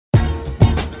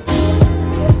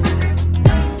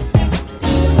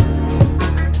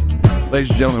Ladies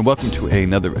and gentlemen, welcome to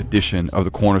another edition of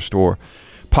the Corner Store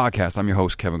podcast. I'm your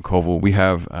host, Kevin Koval. We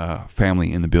have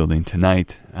family in the building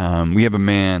tonight. We have a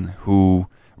man who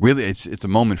really, it's a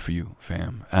moment for you,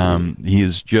 fam. He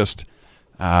has just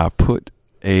put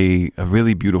a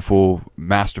really beautiful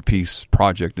masterpiece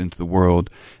project into the world,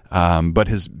 but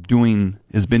has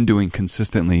been doing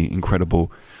consistently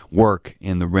incredible work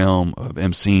in the realm of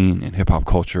emceeing and hip-hop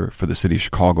culture for the city of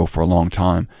Chicago for a long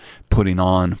time, putting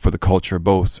on for the culture,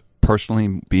 both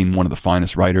personally being one of the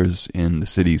finest writers in the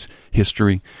city's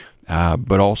history,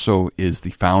 but also is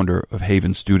the founder of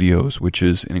Haven Studios, which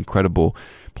is an incredible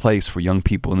place for young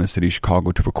people in the city of Chicago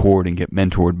to record and get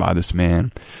mentored by this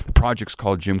man. The project's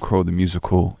called Jim Crow the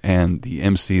Musical, and the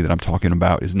MC that I'm talking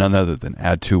about is none other than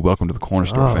Add-2. Welcome to the Corner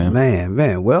Store, fam.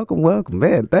 Man, welcome,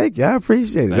 man. Thank you. I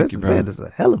appreciate it. Thank you, man, that's a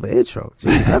hell of an intro.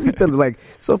 Jeez, I be feeling like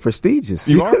so prestigious.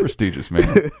 You are prestigious, man.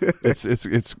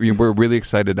 We're really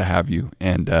excited to have you,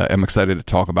 and I'm excited to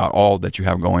talk about all that you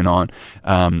have going on.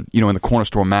 In the Corner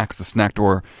Store, Max, the snack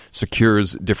door,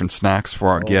 secures different snacks for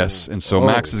our guests, and so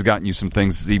Max has gotten you some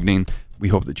things this evening. We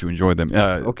hope that you enjoy them.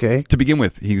 Okay. To begin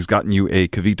with, he's gotten you a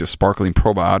Kavita sparkling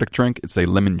probiotic drink. It's a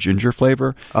lemon ginger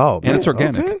flavor. Oh, and it's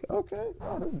organic. Okay.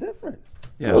 Oh, that's different.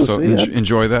 Yeah,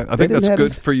 enjoy that. I think that's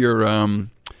good for your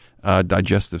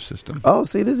digestive system. Oh,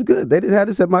 see, this is good. They didn't have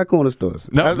this at my corner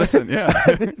stores. No, listen, yeah.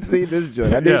 I didn't see this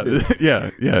joint. I did this.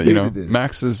 Yeah.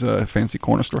 Max's fancy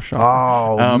corner store shop.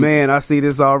 Oh, man, I see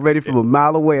this already from a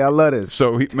mile away. I love this.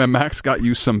 So Max got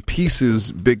you some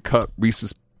Pieces, big cup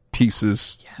Reese's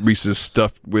Pieces, yes. Reese's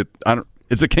stuffed with,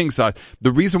 it's a king size.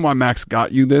 The reason why Max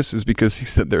got you this is because he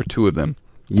said there are two of them.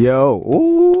 Yo,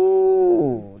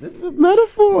 ooh, this is a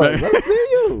metaphor. Let's see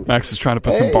you. Max is trying to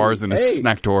put some bars in his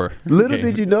snack door. Little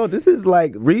did you know, this is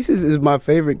like, Reese's is my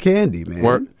favorite candy,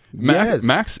 man.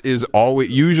 Max is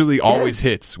usually always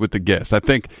hits with the guests. I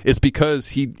think it's because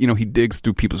he digs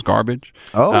through people's garbage.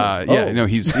 He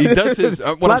does his.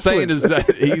 What I'm saying is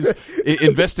that he's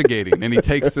investigating, and he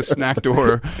takes the snack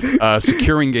door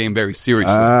securing game very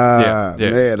seriously.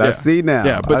 I see now.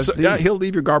 Yeah, but he'll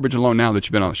leave your garbage alone now that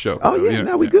you've been on the show. Oh yeah,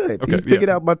 now we good. Okay, he figured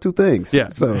out my two things. Yeah,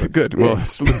 so good. Well,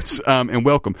 salutes and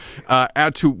welcome.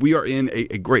 Add-2, we are in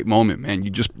a great moment, man.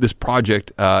 This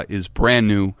project is brand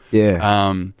new.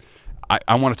 Yeah.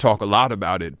 I want to talk a lot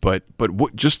about it, but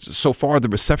just so far the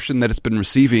reception that it's been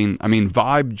receiving. I mean,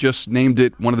 Vibe just named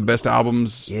it one of the best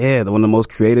albums. Yeah, one of the most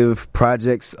creative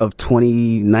projects of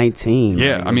 2019.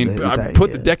 Yeah, I mean, I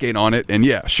put the decade on it, and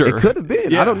yeah, sure, it could have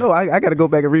been. Yeah. I don't know. I got to go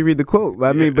back and reread the quote.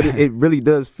 I mean, but it really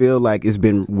does feel like it's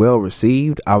been well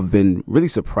received. I've been really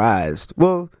surprised.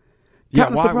 Well,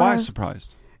 why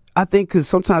surprised? I think because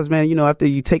sometimes, man, after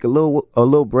you take a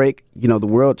little break, the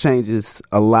world changes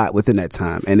a lot within that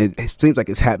time, and it seems like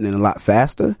it's happening a lot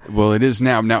faster. Well, it is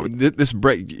now. Now, this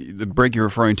break, the break you're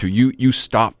referring to, you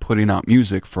stopped putting out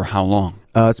music for how long?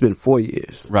 It's been 4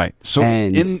 years. Right. So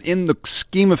in the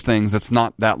scheme of things, that's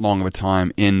not that long of a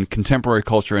time. In contemporary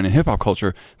culture and in hip-hop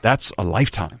culture, that's a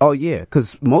lifetime. Oh, yeah,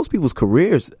 because most people's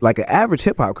careers, like an average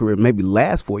hip-hop career, maybe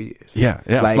lasts 4 years. Yeah.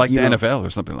 It's like the NFL or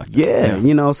something like that.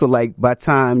 Yeah, so like by the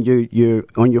time you're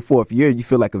on your fourth year, you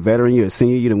feel like a veteran, you're a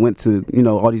senior, you done went to,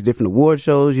 all these different award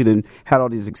shows, you done had all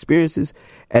these experiences.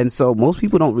 And so most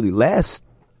people don't really last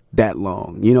that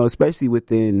long, especially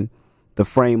within the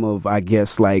frame of, I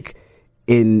guess, like,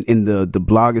 in the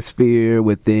blogosphere,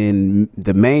 within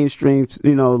the mainstream,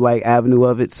 like avenue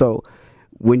of it. So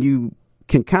when you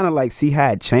can kind of like see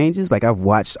how it changes, like I've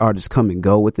watched artists come and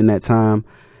go within that time.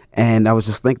 And I was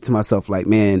just thinking to myself, like,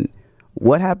 man,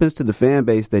 what happens to the fan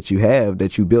base that you have,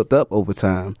 that you built up over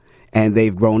time? And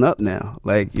they've grown up now.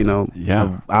 Like,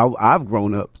 I've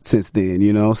grown up since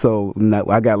then, so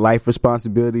I got life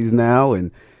responsibilities now,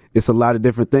 and it's a lot of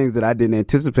different things that I didn't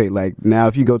anticipate. Like now,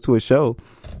 if you go to a show,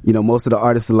 most of the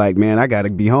artists are like, man, I got to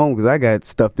be home because I got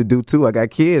stuff to do too. I got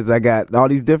kids. I got all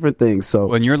these different things. So,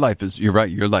 well, and you're right.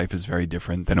 Your life is very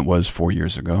different than it was 4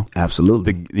 years ago.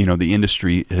 Absolutely. The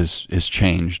industry has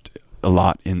changed a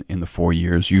lot in the 4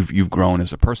 years. You've grown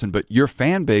as a person, but your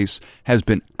fan base has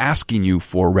been asking you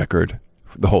for a record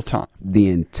the whole time. The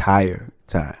entire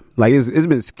time. Like it's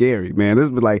been scary, man.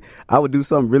 It's been like I would do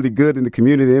something really good in the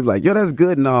community. It's like, yo, that's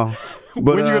good and all.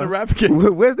 But when you gonna rap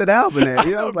again? Where's that album at?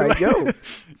 I was like, yo,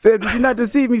 fam, did you not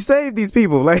just see me save these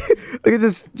people? Like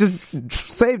just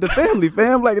save the family,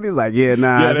 fam. Like it's like, yeah,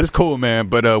 nah. Yeah, that's cool, man.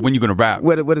 But when you gonna rap?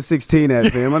 Where the 16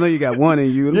 at, fam? I know you got one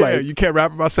in you. Yeah, like, you can't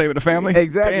rap about saving the family.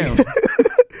 Exactly.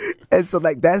 And so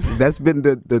like that's been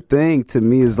the thing to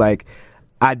me is like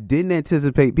I didn't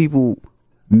anticipate people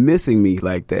missing me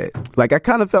like that. Like I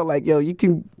kind of felt like, yo, you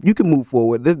can move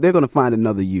forward. They're gonna find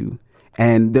another you,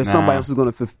 and there's somebody else who's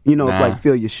gonna like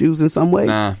fill your shoes in some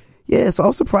way. yeah, so I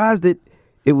was surprised that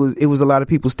it was a lot of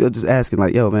people still just asking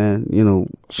like, yo, man, you know.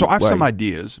 So I have some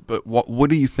ideas, but what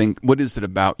do you think? What is it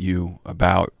about you,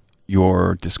 about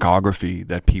your discography,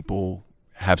 that people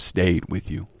have stayed with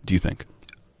you? Do you think?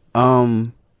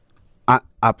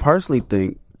 I personally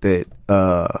think that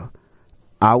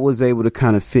I was able to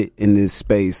kind of fit in this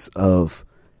space of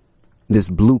this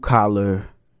blue collar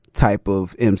type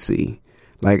of MC.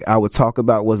 Like, I would talk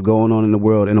about what's going on in the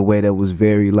world in a way that was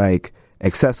very like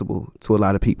accessible to a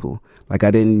lot of people. Like,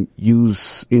 I didn't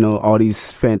use, you know, all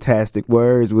these fantastic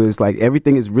words where it's like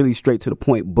everything is really straight to the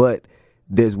point, but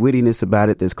there's wittiness about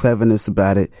it, there's cleverness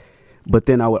about it. But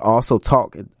then I would also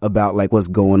talk about like what's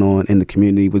going on in the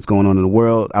community, what's going on in the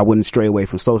world. I wouldn't stray away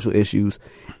from social issues,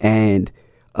 and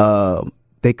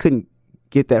they couldn't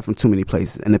get that from too many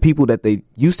places. And the people that they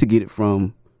used to get it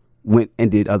from went and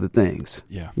did other things.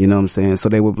 Yeah. You know what I'm saying? So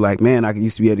they would be like, man, I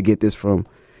used to be able to get this from,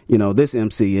 you know, this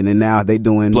MC, and then now they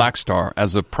doing Black Star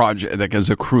as a project, like as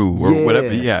a crew or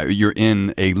whatever. Yeah, you're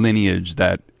in a lineage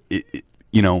that,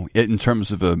 you know, in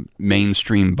terms of a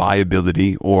mainstream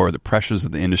viability or the pressures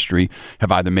of the industry, have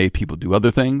either made people do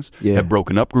other things, have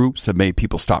broken up groups, have made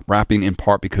people stop rapping, in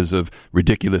part because of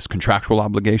ridiculous contractual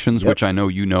obligations, which I know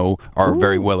you know are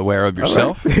very well aware of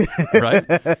yourself, right?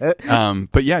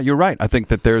 But yeah, you're right. I think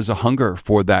that there's a hunger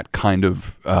for that kind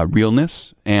of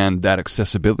realness and that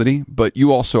accessibility. But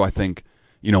you also, I think,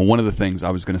 you know, one of the things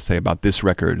I was going to say about this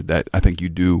record that I think you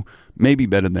do maybe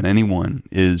better than anyone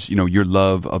is, you know, your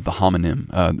love of the homonym,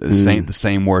 the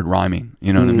same word rhyming,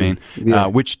 you know what I mean? Yeah.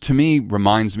 Which to me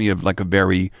reminds me of like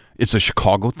it's a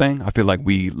Chicago thing. I feel like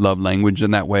we love language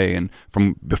in that way, and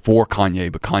from before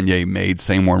Kanye, but Kanye made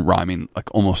same word rhyming like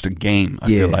almost a game, I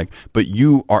feel like. But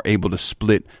you are able to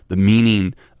split the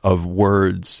meaning of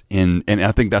words and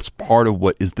I think that's part of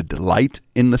what is the delight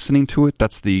in listening to it.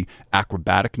 That's the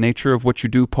acrobatic nature of what you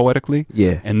do poetically.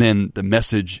 Yeah. And then the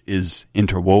message is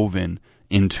interwoven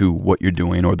into what you're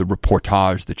doing, or the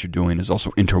reportage that you're doing is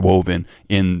also interwoven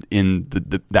in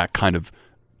that kind of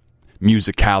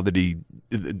musicality,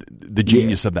 the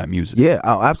genius of that music. Yeah,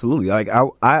 oh, absolutely. Like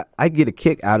I get a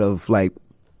kick out of like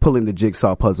pulling the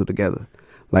jigsaw puzzle together.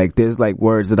 Like, there's like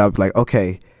words that I'm like,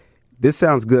 okay, this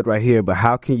sounds good right here, but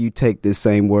how can you take this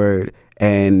same word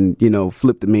and, you know,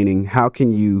 flip the meaning? How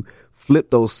can you flip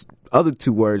those other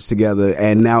two words together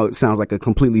and now it sounds like a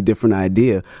completely different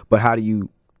idea? But how do you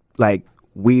like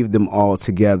weave them all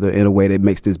together in a way that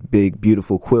makes this big,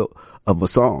 beautiful quilt of a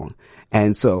song?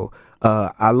 And so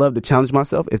I love to challenge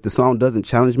myself. If the song doesn't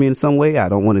challenge me in some way, I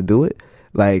don't want to do it.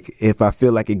 Like, if I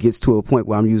feel like it gets to a point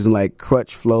where I'm using like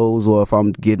crutch flows, or if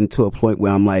I'm getting to a point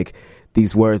where I'm like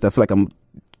these words that feel like I'm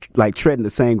like treading the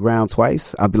same ground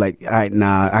twice, I'll be like, all right,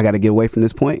 nah, I got to get away from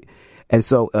this point. And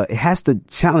so it has to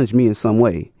challenge me in some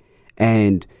way.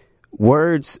 And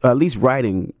words, at least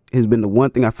writing, has been the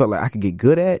one thing I felt like I could get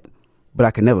good at, but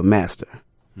I could never master.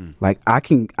 Like, I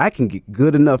can get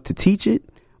good enough to teach it,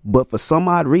 but for some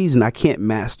odd reason, I can't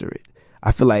master it.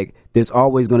 I feel like there's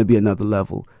always going to be another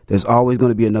level. There's always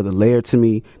going to be another layer to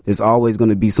me. There's always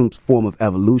going to be some form of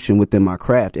evolution within my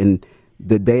craft. And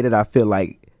the day that I feel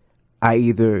like I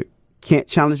either can't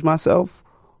challenge myself,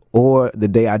 or the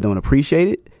day I don't appreciate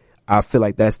it, I feel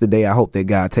like that's the day I hope that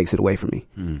God takes it away from me.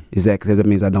 Is that because it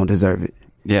means I don't deserve it?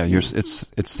 Yeah,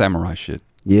 it's samurai shit.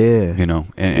 Yeah, you know,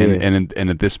 and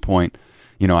at this point,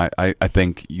 you know, I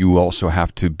think you also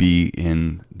have to be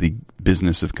in the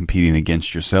business of competing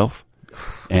against yourself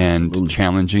and Absolutely.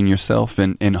 challenging yourself,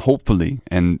 and hopefully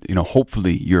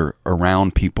you're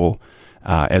around people,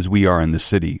 as we are in the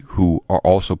city, who are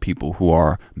also people who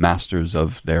are masters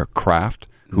of their craft,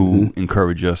 who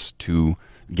encourage us to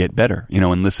get better. You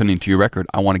know, and listening to your record,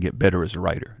 I want to get better as a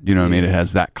writer. You know what I mean? It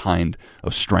has that kind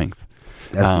of strength.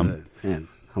 That's good. Man,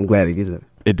 I'm glad it gets it.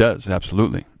 It does,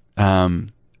 absolutely.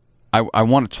 I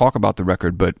want to talk about the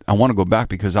record, but I want to go back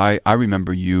because I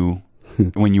remember you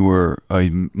when you were a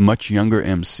much younger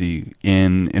MC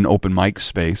in an open mic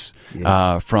space,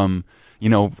 from, you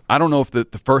know, I don't know if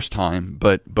the first time,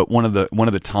 but one of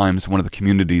the times, one of the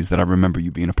communities that I remember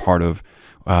you being a part of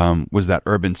was that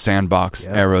Urban Sandbox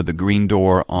era, the Green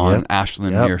Door on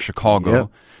Ashland near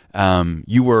Chicago.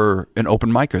 You were an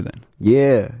open micer then.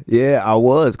 Yeah, I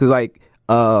was, because like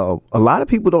a lot of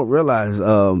people don't realize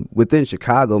within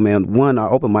Chicago, man,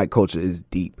 our open mic culture is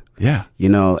deep. Yeah, you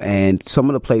know, and some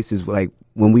of the places, like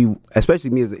when we,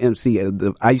 especially me as an MC,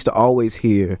 I used to always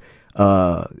hear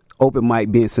open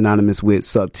mic being synonymous with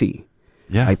sub T.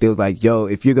 Yeah. Like, they was like, yo,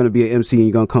 if you're going to be an MC and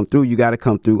you're going to come through, you got to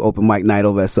come through open mic night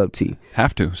over at Sub T.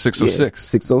 Have to. 606. Yeah,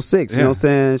 606. You know what I'm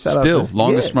saying? Still,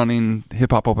 longest running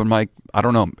hip hop open mic, I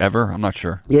don't know, ever. I'm not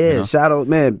sure. Yeah, you know? shout out,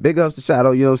 man. Big ups to Shout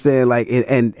Out, you know what I'm saying? Like,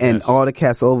 and all the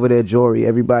cats over there, Jory,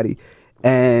 everybody.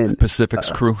 And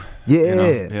Pacific's crew.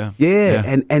 Yeah.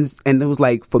 And it was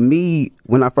like, for me,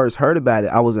 when I first heard about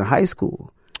it, I was in high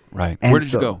school. Right. And Where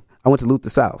did you go? I went to Luther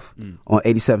South on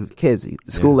 87th Kedzie.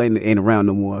 The school ain't around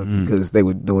no more because they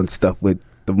were doing stuff with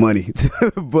the money.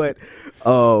 But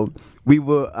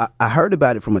I heard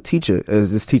about it from a teacher.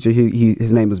 This teacher,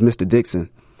 his name was Mr. Dixon.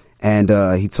 And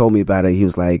he told me about it. He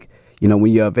was like, you know,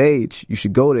 when you're of age, you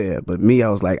should go there. But me, I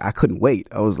was like, I couldn't wait.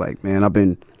 I was like, man, I've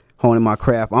been honing my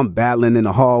craft. I'm battling in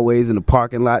the hallways and the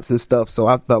parking lots and stuff. So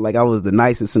I felt like I was the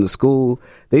nicest in the school.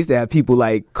 They used to have people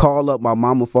like call up my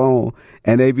mama phone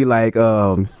and they'd be like,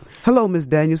 hello, Miss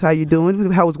Daniels, how you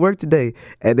doing? How was work today?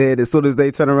 And then as soon as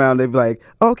they turn around, they'd be like,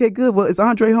 oh, okay, good. Well, is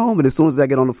Andre home? And as soon as I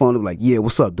get on the phone, they'll be like, yeah,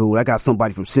 what's up, dude? I got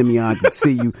somebody from Simeon to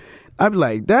see you. I'd be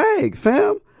like, dang,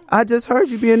 fam, I just heard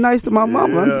you being nice to my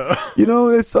mama. You know,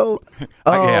 and so...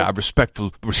 I'm respectful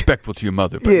to your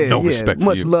mother, but no respect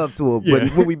for you. Much love to her.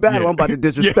 But when we battle, I'm about to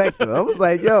disrespect her. I was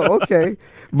like, yo, okay.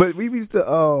 But we used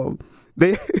to...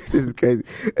 this is crazy.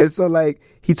 And so, like,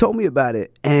 he told me about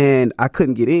it, and I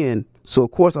couldn't get in. So,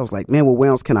 of course, I was like, man, well, where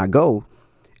else can I go?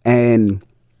 And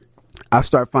I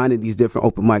started finding these different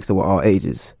open mics that were all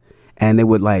ages. And they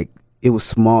would, like, it was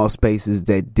small spaces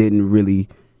that didn't really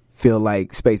feel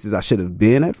like spaces I should have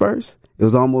been at first. It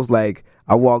was almost like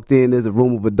I walked in, there's a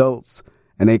room of adults,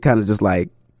 and they kind of just like,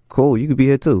 cool, you could be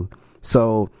here too.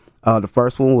 So the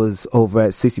first one was over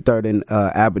at 63rd in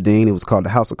Aberdeen. It was called the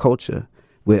House of Culture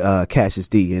with Cassius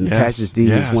D. And Cassius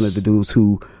D is one of the dudes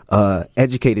who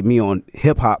educated me on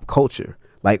hip hop culture,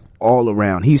 like all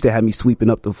around. He used to have me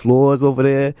sweeping up the floors over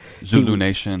there. Zulu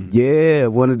Nation. Yeah,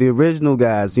 one of the original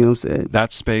guys, you know what I'm saying?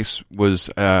 That space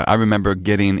was, I remember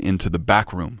getting into the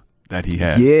back room that he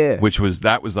had. Yeah.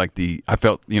 That was like I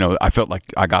felt like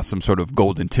I got some sort of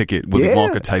golden ticket with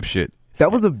Wonka type shit.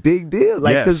 That was a big deal,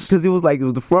 like, because it was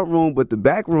the front room, but the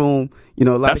back room, you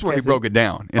know, that's where he broke it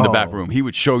down in the back room. He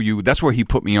would show you. That's where he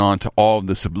put me on to all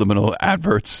the subliminal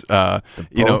adverts. The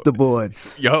poster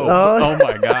boards. Yo, oh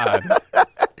my god,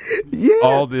 yeah,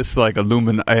 all this like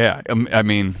I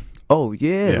mean. Oh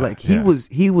yeah, like he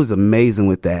was amazing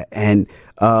with that, and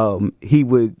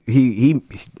he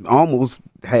almost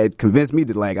had convinced me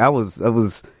that like I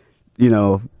was you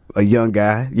know, a young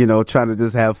guy, you know, trying to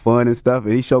just have fun and stuff.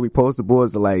 And he showed me poster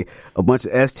boards of like a bunch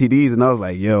of STDs, and I was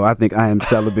like, yo, I think I am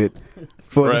celibate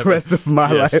for the rest of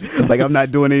my life. Like, I'm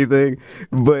not doing anything.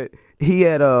 But he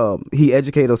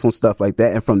educated us on stuff like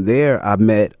that. And from there, I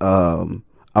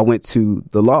went to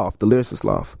the Loft, the Lyricist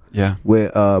Loft. Yeah.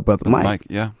 With Brother Mike.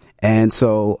 Yeah. And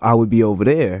so I would be over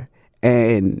there.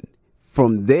 And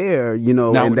from there, you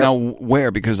know... Now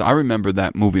where? Because I remember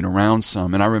that moving around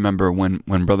some, and I remember when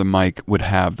Brother Mike would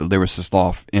have the Lyricist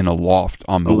Loft in a loft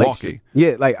on Milwaukee.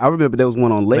 Yeah, like, I remember there was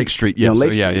one on Lake Street. Yeah,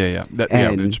 Lake Street. Yeah.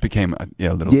 It just became a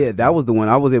little... Yeah, that was the one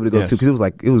I was able to go to, because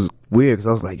it was weird, because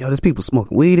I was like, yo, there's people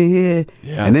smoking weed in here,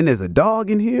 and then there's a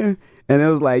dog in here, and it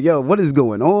was like, yo, what is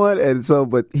going on? And so,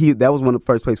 but that was one of the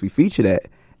first places we featured at,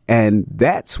 and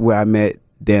that's where I met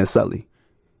Dan Sully.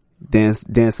 Dan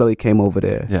Sully came over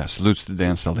there. Yeah, salutes to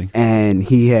Dan Sully. And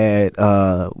he had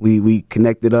we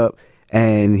connected up,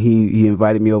 and he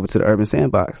invited me over to the Urban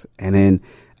Sandbox. And then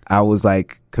I was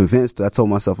like convinced. I told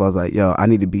myself, I was like, yo, I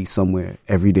need to be somewhere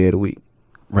every day of the week.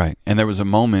 Right. And there was a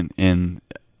moment in,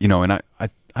 you know, and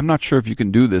I'm not sure if you can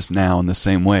do this now in the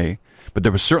same way, but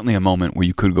there was certainly a moment where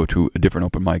you could go to a different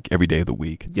open mic every day of the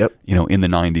week. Yep. You know, in the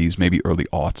 90s, maybe early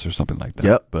aughts or something like that.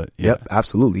 Yep. But Yep,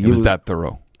 absolutely. It was that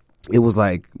thorough. It was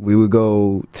like we would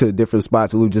go to different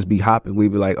spots and we would just be hopping.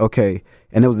 We'd be like, okay.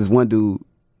 And there was this one dude,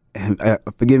 and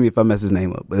forgive me if I mess his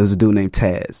name up, but there was a dude named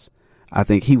Taz. I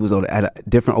think he was at a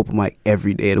different open mic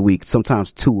every day of the week,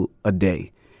 sometimes 2 a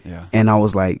day. Yeah. And I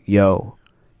was like, yo,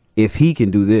 if he can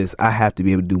do this, I have to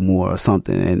be able to do more or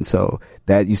something. And so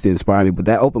that used to inspire me. But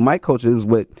that open mic culture was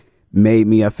what made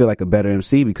me, I feel like, a better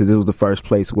MC, because it was the first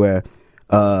place where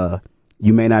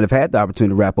you may not have had the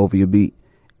opportunity to rap over your beat.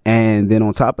 And then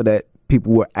on top of that,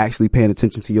 people were actually paying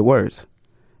attention to your words.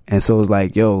 And so it's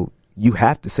like, yo, you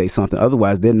have to say something.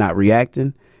 Otherwise, they're not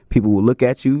reacting. People will look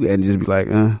at you and just be like,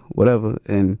 whatever.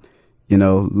 And, you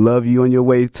know, love you on your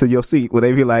way to your seat. Where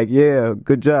they be like, yeah,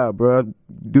 good job, bro.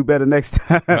 Do better next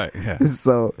time. Right, yeah.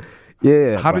 So,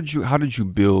 yeah. How did you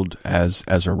build as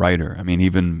a writer? I mean,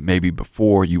 even maybe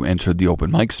before you entered the open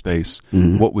mic space,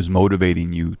 what was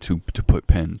motivating you to put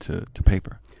pen to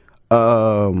paper?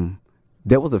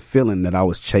 There was a feeling that I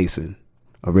was chasing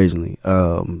originally.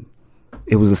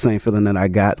 It was the same feeling that I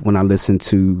got when I listened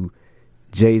to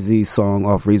Jay-Z's song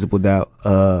off Reasonable Doubt,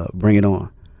 Bring It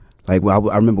On. Like,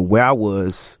 I remember where I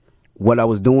was, what I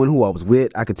was doing, who I was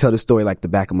with. I could tell the story like the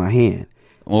back of my hand.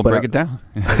 Well, break it down.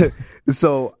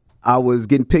 So I was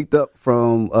getting picked up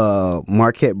from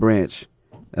Marquette Branch,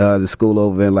 the school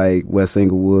over in like West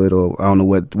Englewood, or I don't know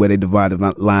where they divide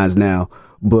the lines now.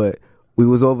 But we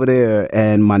was over there,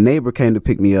 and my neighbor came to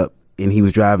pick me up, and he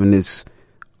was driving this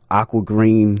aqua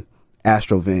green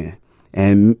Astro van.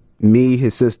 And me,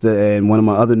 his sister, and one of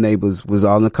my other neighbors was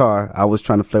all in the car. I was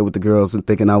trying to flirt with the girls and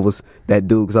thinking I was that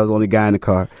dude because I was the only guy in the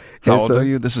car. How old are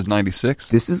you? This is 96?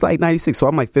 This is like 96, so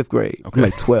I'm like 5th grade. Okay. I'm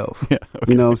like 12. Yeah,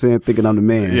 okay. You know what I'm saying? Thinking I'm the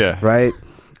man. Yeah. Right?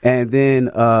 And then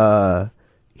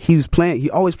he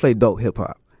always played dope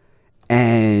hip-hop.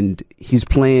 And he's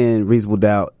playing Reasonable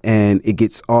Doubt, and it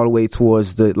gets all the way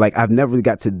towards I've never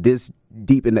got to this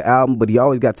deep in the album, but he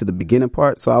always got to the beginning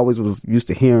part, so I always was used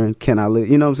to hearing Can I Live,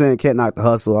 you know what I'm saying, Can't Knock the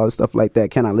Hustle, all the stuff like that,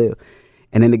 Can I Live.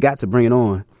 And then it got to Bring It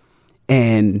On,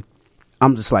 and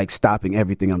I'm just like stopping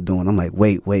everything I'm doing. I'm like,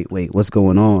 wait, what's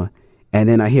going on? And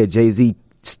then I hear Jay-Z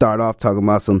start off talking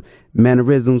about some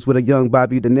mannerisms with a young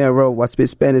Bobby De Niro. I spit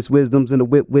Spanish wisdoms in the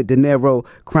whip with De Niro.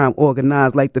 Crime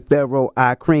organized like the Pharaoh.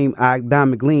 I cream, I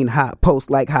diamond gleam, hot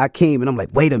post like Hakeem. And I'm like,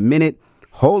 wait a minute,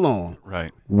 hold on.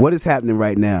 Right. What is happening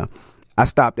right now? I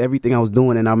stopped everything I was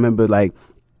doing, and I remember like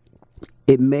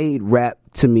it made rap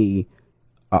to me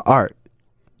a art.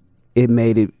 It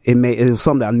was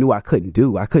something I knew I couldn't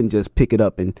do. I couldn't just pick it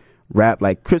up and rap.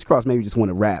 Like Criss Cross made me just want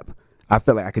to rap. I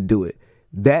felt like I could do it.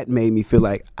 That made me feel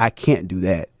like I can't do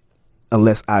that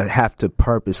unless I have to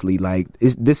purposely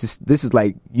this is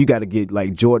like you got to get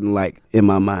like Jordan like in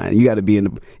my mind. You got to be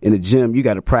in the gym. You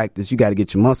got to practice. You got to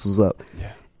get your muscles up.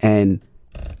 Yeah. And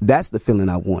that's the feeling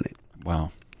I wanted.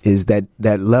 Wow. Is that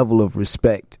level of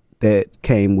respect that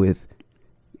came with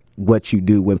what you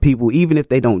do when people, even if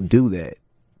they don't do that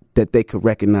they could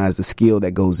recognize the skill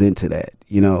that goes into that,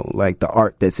 you know, like the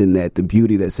art that's in that, the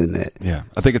beauty that's in that. Yeah.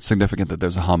 I think it's significant that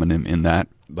there's a homonym in that,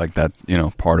 like that, you know,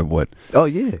 part of what. Oh,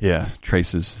 yeah. Yeah.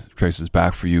 Traces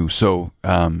back for you. So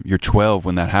you're 12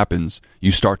 when that happens.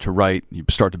 You start to write, you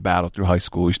start to battle through high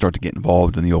school, you start to get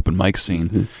involved in the open mic scene.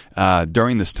 Mm-hmm.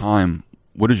 During this time,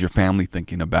 what is your family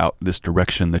thinking about this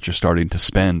direction that you're starting to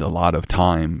spend a lot of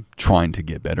time trying to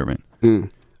get better in?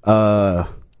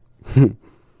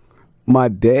 My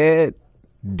dad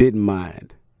didn't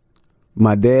mind.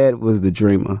 My dad was the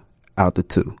dreamer out the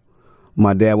two.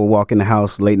 My dad would walk in the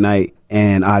house late night,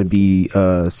 and I'd be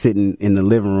sitting in the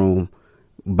living room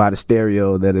by the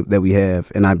stereo that we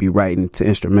have, and I'd be writing to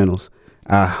instrumentals.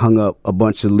 I hung up a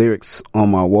bunch of lyrics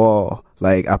on my wall.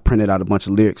 Like, I printed out a bunch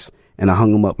of lyrics, and I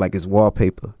hung them up like as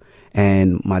wallpaper.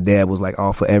 And my dad was like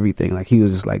all for everything. Like, he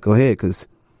was just like, go ahead, because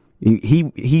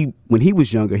he when he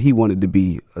was younger, he wanted to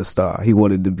be a star. He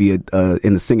wanted to be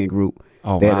in a singing group.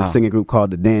 Oh, they had a singing group called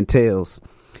the Dantels,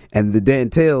 and the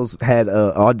Dantels had an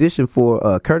audition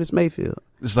for Curtis Mayfield.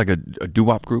 This is like a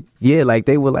doo-wop group? Yeah, like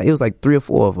they were like, it was like 3 or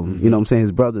 4 of them. Mm-hmm. You know what I'm saying?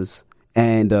 His brothers,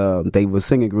 and they were a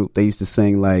singing group. They used to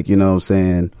sing like, you know what I'm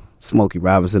saying, Smokey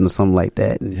Robinson or something like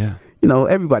that. And, yeah, you know,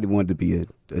 everybody wanted to be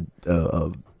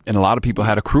and a lot of people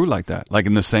had a crew like that, like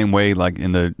in the same way, like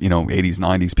in the 80s,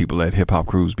 90s, people had hip hop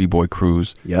crews, b-boy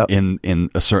crews. Yep.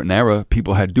 In a certain era,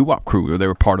 people had doo-wop crews, or they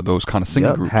were part of those kind of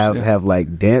singing groups. Have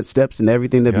like dance steps and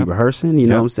everything to be rehearsing. You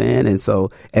know what I'm saying?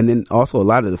 And then also a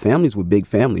lot of the families were big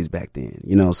families back then.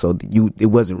 You know, so it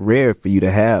wasn't rare for you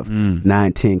to have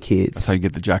 9, 10 kids. That's how you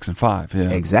get the Jackson 5. Yeah,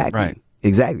 exactly, right,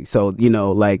 exactly. So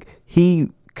like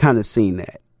he kind of seen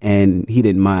that, and he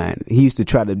didn't mind. He used to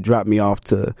try to drop me off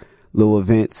to little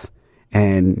events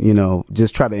and,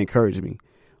 just try to encourage me.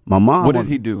 My mom. What did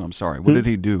he do? I'm sorry. What did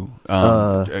he do?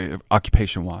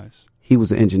 Occupation wise? He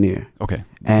was an engineer. Okay.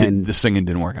 And the singing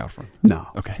didn't work out for him? No.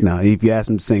 Okay. No. If you ask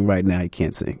him to sing right now, he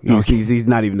can't sing. He's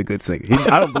not even a good singer.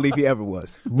 I don't believe he ever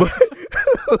was. But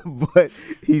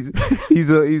he's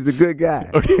a good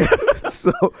guy. Okay.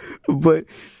 But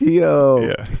he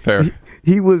fair.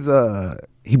 He was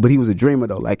but he was a dreamer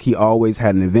though. Like, he always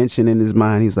had an invention in his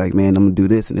mind. He's like, man, I'm gonna do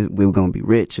this, and we're gonna be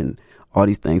rich, and all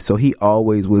these things. So he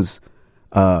always was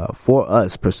for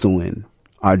us pursuing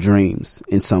our dreams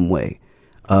in some way.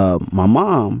 My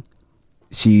mom,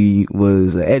 she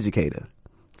was an educator,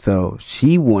 so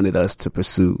she wanted us to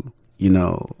pursue,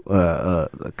 a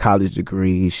college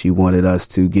degree. She wanted us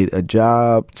to get a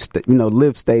job,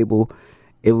 live stable.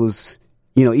 It was,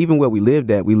 even where we lived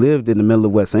in the middle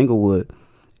of West Englewood.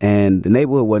 And the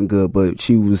neighborhood wasn't good, but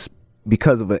she was,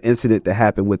 because of an incident that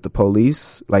happened with the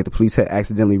police, like the police had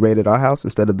accidentally raided our house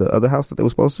instead of the other house that they were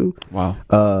supposed to. Wow.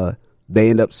 they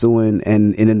end up suing,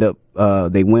 and it ended up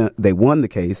they won the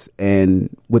case,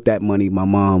 and with that money, my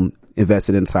mom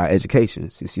invested into our education.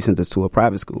 She sent us to a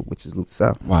private school, which is Luther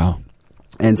South. Wow.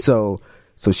 And so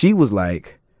she was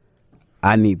like,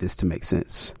 I need this to make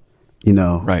sense, you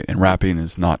know. Right, and rapping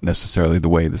is not necessarily the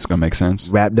way this is going to make sense.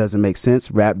 Rap doesn't make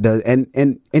sense. Rap does,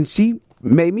 and she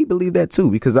made me believe that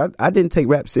too, because I didn't take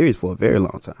rap serious for a very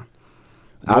long time.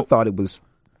 I thought it was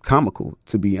comical,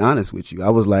 to be honest with you. I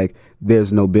was like,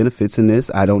 there's no benefits in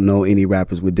this. I don't know any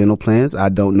rappers with dental plans. I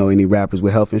don't know any rappers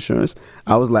with health insurance.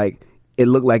 I was like, it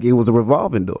looked like it was a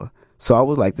revolving door. So I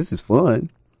was like, this is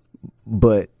fun.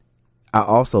 But I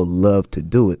also love to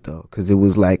do it though, because it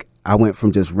was like I went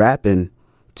from just rapping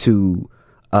to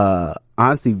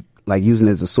honestly like using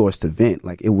it as a source to vent.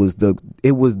 Like it was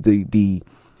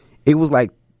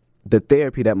like the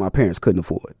therapy that my parents couldn't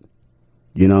afford.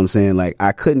 You know what I'm saying? Like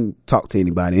I couldn't talk to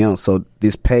anybody else. So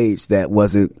this page that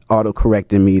wasn't auto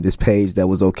correcting me, this page that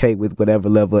was okay with whatever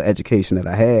level of education that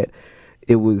I had,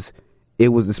 it was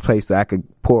this place that I could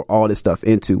pour all this stuff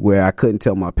into, where I couldn't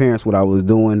tell my parents what I was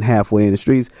doing halfway in the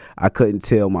streets. I couldn't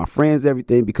tell my friends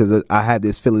everything because I had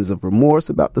this feelings of remorse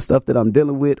about the stuff that I'm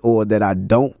dealing with, or that I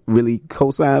don't really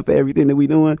co-sign for everything that we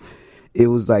doing. It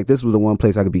was like, this was the one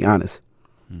place I could be honest.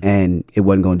 And it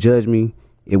wasn't going to judge me.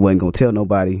 It wasn't going to tell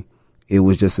nobody. It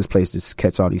was just this place to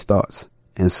catch all these thoughts.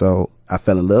 And so I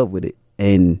fell in love with it.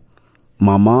 And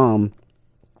my mom,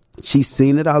 she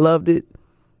seen that I loved it,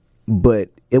 but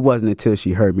it wasn't until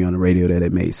she heard me on the radio that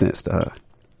it made sense to her.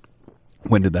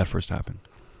 When did that first happen?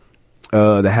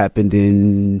 That happened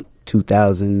in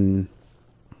 2008,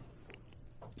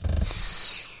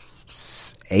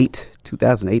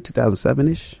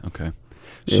 2007-ish. Okay.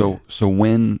 Yeah. So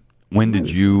when did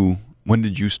you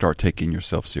start taking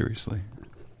yourself seriously?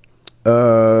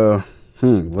 What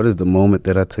is the moment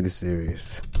that I took it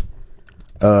serious?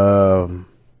 I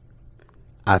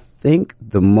think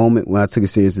the moment when I took it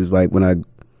serious is like when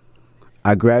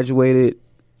I graduated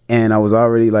and I was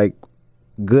already like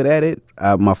good at it.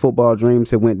 My football dreams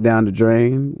had went down the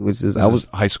drain, which is I was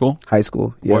high school. High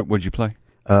school. Yeah. What'd you play?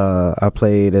 I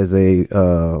played as a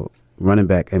running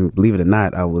back, and believe it or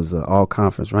not, I was an all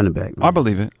conference running back. Man. I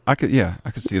believe it. I could see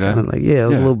that. I was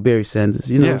a little Barry Sanders.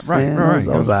 You know what I'm saying? Right.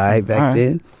 I was all right back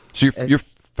then. So you're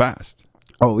fast.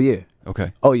 Oh yeah.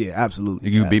 Okay. Oh yeah,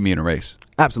 absolutely. You beat me in a race.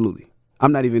 Absolutely.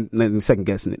 I'm not even second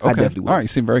guessing it. Okay. I definitely will. All right. You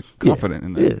seem very confident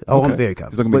in that. Yeah. Oh, okay. I'm very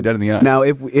confident. He's looking me dead in the eye. Now,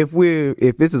 if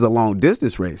this is a long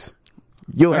distance race,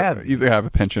 you'll have it. Either have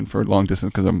a penchant for long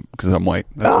distance because I'm white.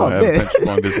 That's why I have a penchant for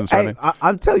long distance running.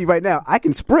 I'm telling you right now, I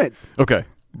can sprint. Okay.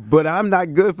 But I'm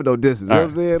not good for no distance. You know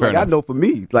what I'm saying? Like enough. I know for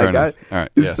me. Like all right.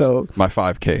 Yes. So my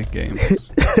 5K game.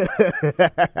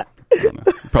 I don't know.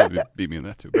 You probably beat me in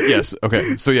that too. But yes.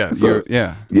 Okay. So yeah. So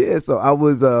I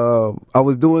was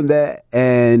doing that,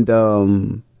 and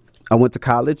I went to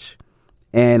college,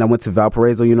 and I went to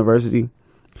Valparaiso University,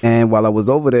 and while I was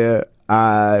over there,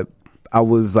 I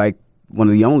was like one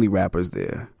of the only rappers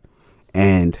there,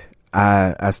 and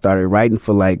I started writing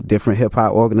for like different hip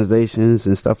hop organizations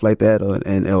and stuff like that,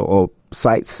 or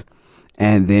sites,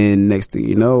 and then next thing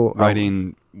you know,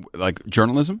 writing like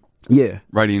journalism. Yeah,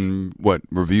 writing what,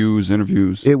 reviews,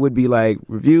 interviews. It would be like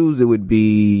reviews. It would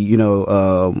be what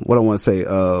I want to say,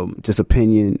 just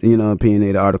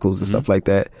opinionated articles and stuff like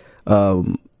that.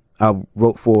 I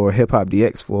wrote for Hip Hop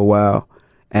DX for a while,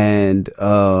 and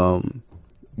and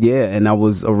I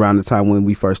was around the time when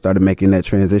we first started making that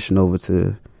transition over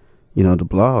to the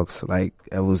blogs. Like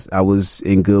I was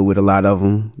in good with a lot of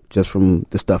them just from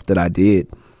the stuff that I did.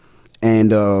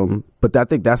 And but I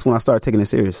think that's when I started taking it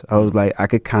serious. I was like, I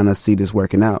could kind of see this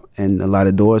working out, and a lot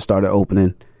of doors started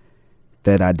opening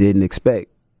that I didn't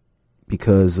expect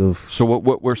because of. So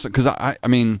what were, because I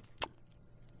mean,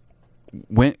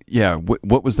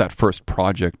 what was that first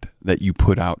project that you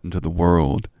put out into the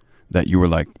world that you were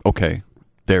like, okay,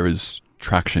 there is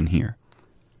traction here?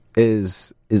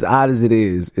 As odd as it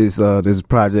is this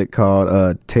project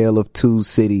called Tale of Two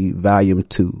City Volume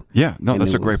 2. Yeah, no,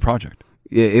 that's a great project.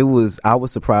 Yeah, it was. I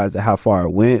was surprised at how far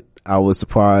it went. I was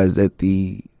surprised at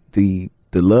the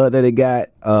love that it got.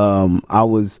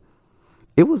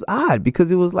 It was odd because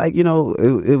it was like, it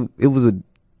was a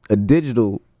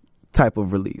digital type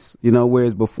of release,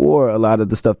 whereas before a lot of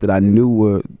the stuff that I knew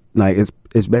were like,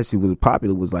 especially was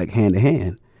popular, was like hand to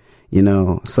hand,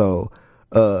 so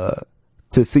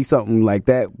to see something like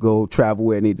that go travel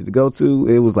where it needed to go to,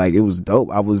 it was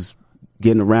dope. I was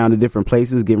getting around to different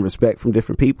places, getting respect from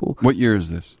different people. What year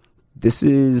is this?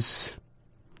 This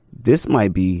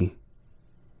might be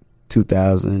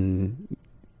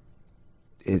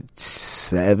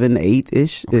 2007,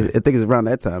 8-ish. Okay. I think it's around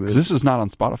that time. Because this is not on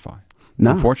Spotify.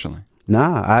 No. Unfortunately.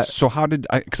 Nah, So how did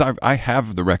I? Because I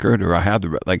have the record, or I have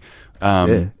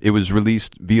the it was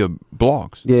released via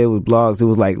blogs. Yeah, it was blogs. It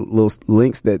was like little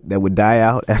links that would die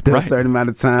out after a certain amount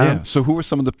of time. Yeah. So who were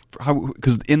some of the?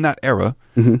 Because in that era,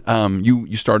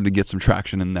 you started to get some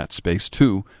traction in that space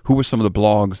too. Who were some of the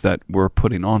blogs that were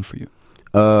putting on for you?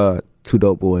 Two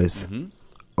Dope Boys,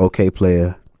 OK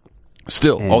Player.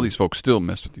 Still, all these folks still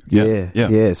mess with you.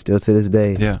 Yeah. Still to this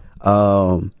day. Yeah.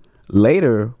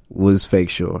 Later was Fake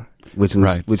Shore, which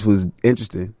was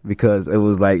interesting because it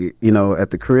was like,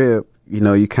 at the crib,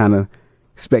 you kind of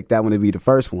expect that one to be the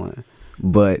first one.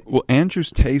 But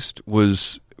Andrew's taste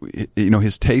was,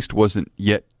 his taste wasn't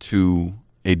yet to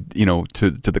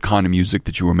the kind of music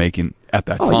that you were making at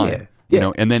that time.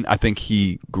 Yeah. And then I think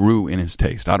he grew in his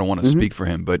taste. I don't want to speak for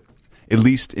him, but at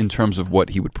least in terms of what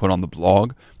he would put on the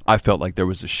blog, I felt like there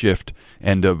was a shift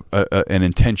and an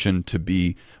intention to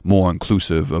be more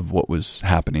inclusive of what was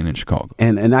happening in Chicago.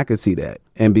 And I could see that.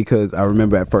 And because I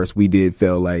remember at first we did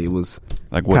feel like it was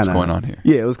like, what's going on here?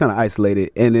 Yeah, it was kind of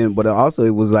isolated. And then, but also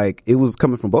it was like, it was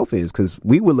coming from both ends because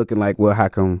we were looking like, well, how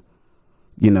come,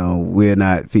 we're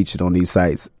not featured on these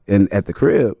sites and at the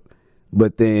crib?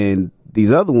 But then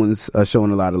these other ones are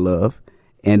showing a lot of love.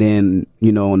 And then,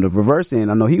 on the reverse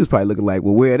end, I know he was probably looking like,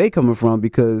 well, where are they coming from?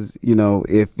 Because,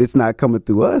 if it's not coming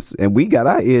through us and we got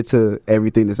our ear to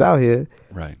everything that's out here,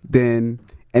 right? Then,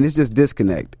 and it's just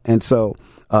disconnect. And so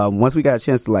once we got a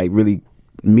chance to like really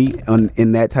meet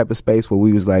in that type of space where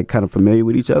we was like kind of familiar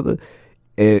with each other,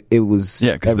 it was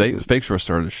because Fake Shore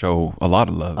started to show a lot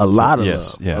of love, a lot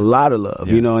of love,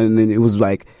 and then it was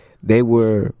like they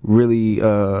were really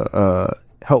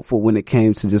helpful when it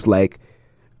came to just like,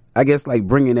 I guess, like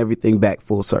bringing everything back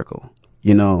full circle,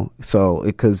 so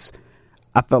because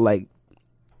I felt like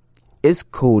it's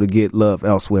cool to get love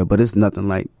elsewhere, but it's nothing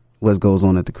like what goes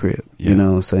on at the crib. You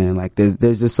know what I'm saying? Like there's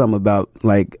just something about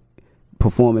like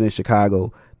performing in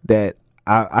Chicago that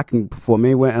I can perform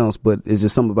anywhere else, but it's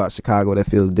just something about Chicago that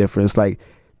feels different. It's like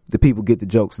the people get the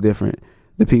jokes different.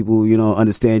 The people,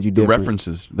 understand you different. The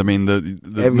references. I mean, the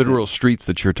literal streets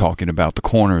that you're talking about, the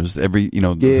corners, the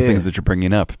things that you're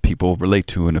bringing up, people relate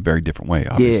to in a very different way,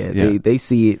 obviously. Yeah, they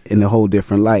see it in a whole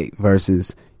different light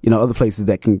versus, other places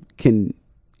that can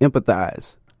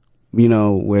empathize,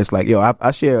 where it's like,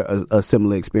 I share a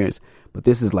similar experience, but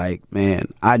this is like, man,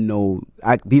 I know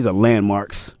these are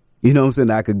landmarks, what I'm saying,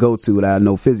 that I could go to that I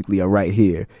know physically are right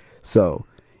here. So,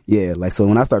 yeah, like, so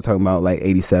when I start talking about like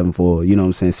 87 for,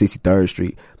 63rd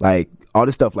Street, like all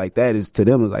this stuff like that is to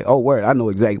them is like, oh, word, I know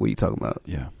exactly what you're talking about.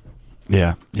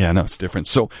 Yeah, no, it's different.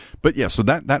 So, but yeah, so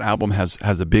that album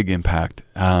has a big impact.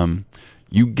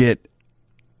 You get,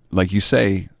 like you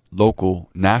say, local,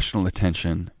 national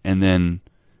attention, and then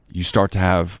you start to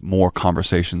have more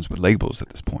conversations with labels at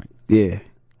this point. Yeah.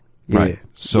 Right.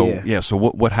 So so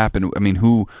what happened? I mean,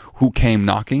 who came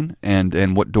knocking,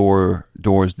 and what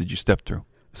doors did you step through?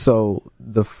 So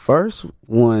the first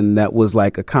one that was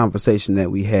like a conversation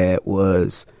that we had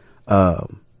was,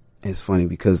 it's funny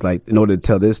because like in order to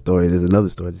tell this story, there's another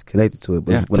story that's connected to it.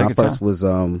 But when I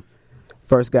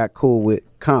first got cool with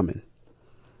Common.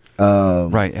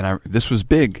 Right, and this was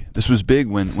big. This was big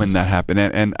when that happened,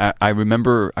 and I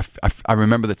remember I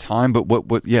remember the time. But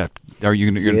what? Yeah, are you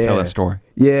going to tell that story?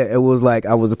 Yeah, it was like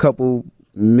I was a couple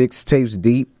mixtapes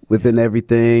deep within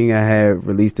everything. I had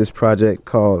released this project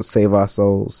called Save Our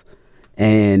Souls,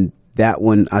 and that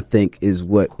one I think is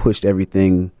what pushed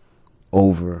everything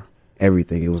over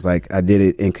everything. It was like I did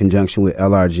it in conjunction with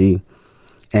LRG,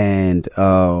 and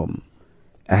I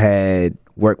had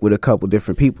worked with a couple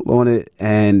different people on it,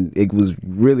 and it was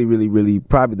really, really, really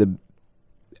probably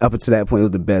up until that point it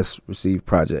was the best received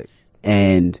project.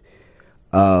 And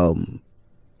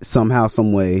somehow,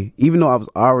 some way, even though I was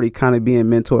already kind of being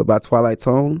mentored by Twilight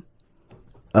Tone,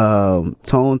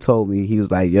 Tone told me, he was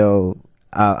like, yo,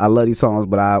 I love these songs,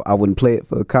 but I wouldn't play it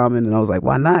for Common. And I was like,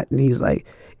 why not? And he's like,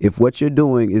 if what you're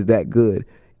doing is that good,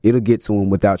 it'll get to him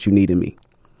without you needing me.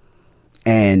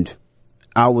 And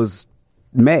I was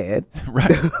mad,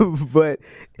 right? But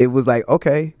it was like,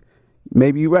 okay,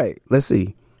 maybe you're right. Let's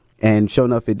see. And sure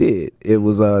enough, it did. It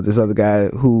was this other guy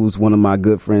who's one of my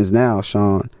good friends now,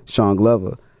 Sean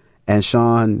Glover. And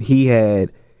Sean, he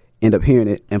had ended up hearing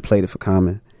it and played it for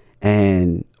Common.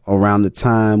 And around the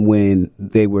time when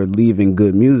they were leaving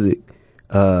Good Music,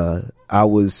 I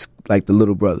was like the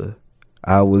little brother.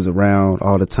 I was around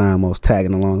all the time. I was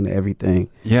tagging along to everything.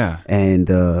 Yeah. And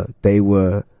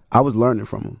I was learning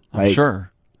from them. I'm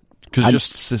sure. Because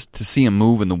just to see him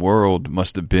move in the world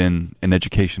must have been an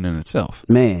education in itself.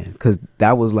 Man, because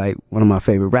that was like one of my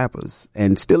favorite rappers,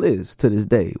 and still is to this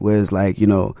day. Where it's like,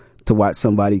 to watch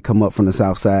somebody come up from the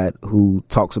South Side who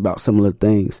talks about similar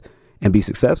things and be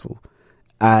successful.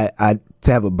 I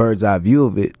to have a bird's eye view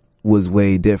of it was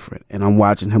way different. And I'm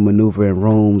watching him maneuver in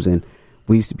rooms, and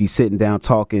we used to be sitting down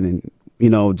talking and, you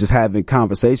know, just having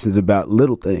conversations about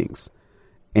little things.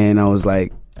 And I was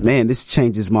like, man, this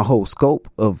changes my whole scope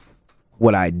of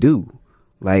what I do.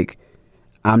 Like,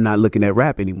 I'm not looking at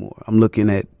rap anymore. I'm looking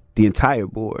at the entire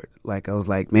board. Like, I was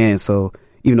like, man, so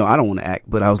even though I don't want to act,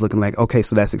 but I was looking like, okay,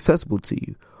 so that's accessible to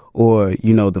you. Or,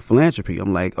 you know, the philanthropy.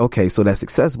 I'm like, okay, so that's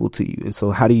accessible to you. And so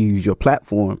how do you use your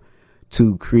platform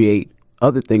to create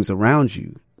other things around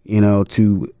you, you know,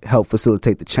 to help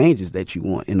facilitate the changes that you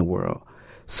want in the world?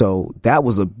 So that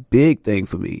was a big thing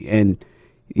for me. And,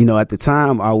 you know, at the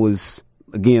time I was,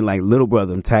 again, like little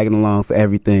brother, I'm tagging along for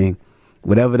everything.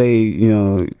 Whatever they, you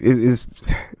know, it's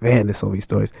man, there's so many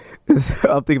stories.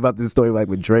 I'm thinking about this story like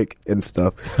with Drake and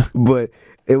stuff, but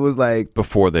it was like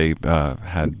before they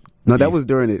had. No, that was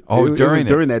during it. Oh,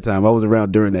 during that time. I was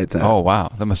around during that time. Oh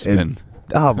wow, that must have been.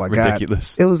 Oh my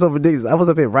ridiculous. God, it was so ridiculous. I was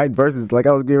up here writing verses like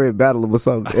I was getting ready to battle him or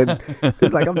something, and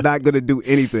it's like I'm not gonna do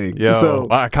anything. Yo, so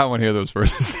I kind of want to hear those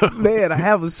verses. Man, I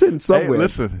have them sitting somewhere. Hey,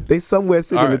 listen, they somewhere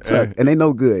sitting in the tuck, and they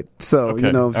no good. So okay.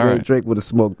 You know, what I'm saying, Drake would have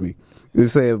smoked me. You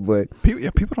saying, but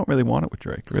people don't really want it with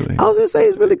Drake. Really, I was gonna say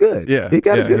he's really good. Yeah, he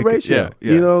got a good ratio.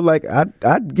 Yeah. You know, like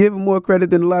I'd give him more credit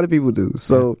than a lot of people do.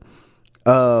 So,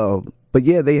 but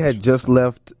yeah, they had just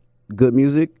left Good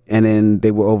Music, and then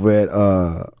they were over at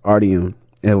RDM,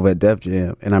 over at Def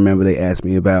Jam, and I remember they asked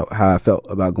me about how I felt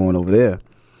about going over there,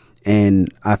 and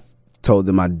I told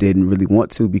them I didn't really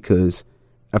want to because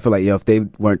I feel like if they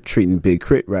weren't treating Big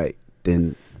Crit right,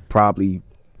 then probably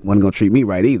wasn't gonna treat me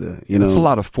right either. You know, it's a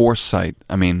lot of foresight.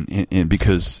 I mean,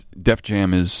 because Def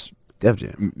Jam is Def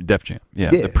Jam,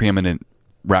 yeah, the preeminent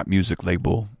rap music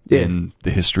label in the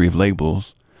history of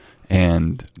labels,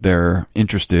 and they're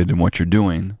interested in what you're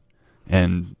doing,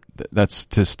 and that's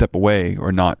to step away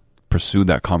or not pursue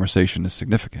that conversation is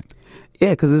significant. Yeah,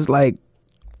 because it's like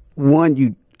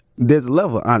there's a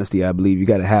level of honesty I believe you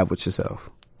got to have with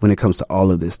yourself when it comes to all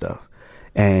of this stuff,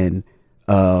 and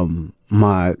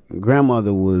my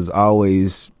grandmother was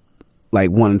always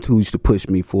like one and two used to push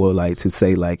me for like to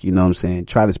say like, you know what I'm saying,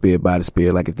 try the spirit by the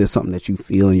spirit. Like if there's something that you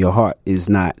feel in your heart is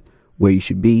not where you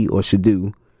should be or should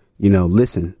do, you know,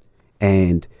 listen.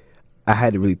 And I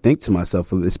had to really think to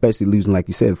myself, especially losing, like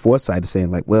you said, foresight of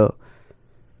saying like, well,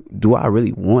 do I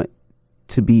really want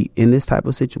to be in this type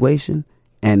of situation?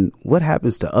 And what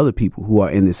happens to other people who are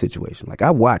in this situation? Like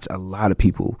I watch a lot of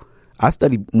people. I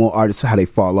study more artists how they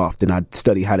fall off than I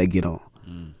study how they get on.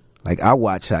 Like I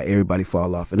watch how everybody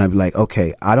fall off, and I'd be like,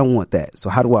 okay, I don't want that. So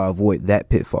how do I avoid that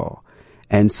pitfall?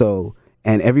 And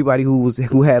everybody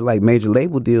who had like major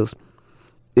label deals,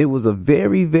 it was a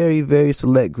very, very, very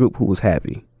select group who was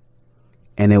happy,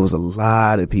 and there was a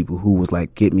lot of people who was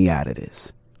like, get me out of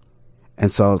this.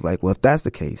 And so I was like, well, if that's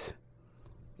the case,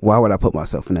 why would I put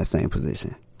myself in that same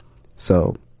position?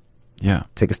 So yeah,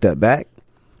 take a step back,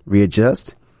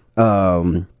 readjust.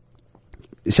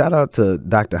 Shout out to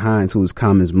Dr. Hines, who was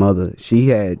Common's mother.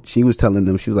 She was telling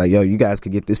them, she was like, yo, you guys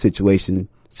could get this situation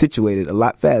situated a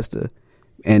lot faster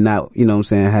and not, you know what I'm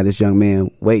saying, had this young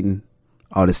man waiting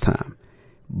all this time.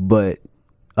 But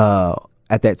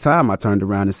at that time, I turned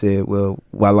around and said, well,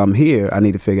 while I'm here, I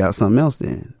need to figure out something else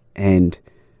then. And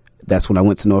that's when I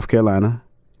went to North Carolina,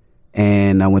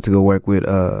 and I went to go work with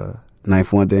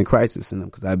Ninth Wonder and Crisis in them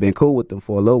because I'd been cool with them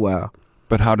for a little while.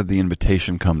 But how did the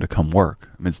invitation come work?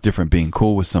 I mean, it's different being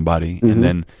cool with somebody and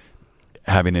then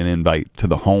having an invite to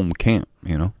the home camp,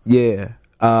 you know? Yeah.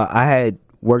 I had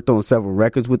worked on several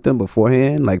records with them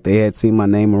beforehand. Like, they had seen my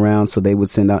name around, so they would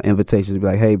send out invitations to be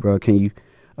like, hey, bro, can you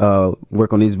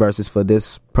work on these verses for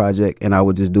this project? And I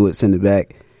would just do it, send it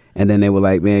back. And then they were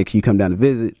like, man, can you come down to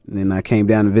visit? And then I came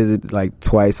down to visit like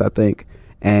twice, I think.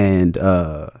 And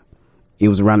it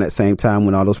was around that same time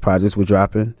when all those projects were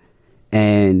dropping.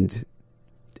 And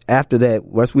after that,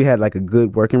 once we had like a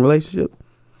good working relationship,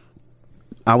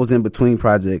 I was in between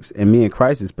projects, and me and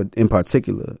Crisis, but in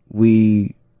particular,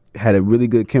 we had a really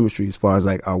good chemistry as far as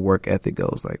like our work ethic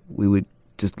goes. Like we would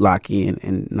just lock in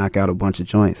and knock out a bunch of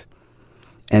joints.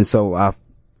 And so my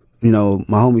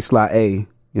homie Sly A,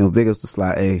 you know, big ups to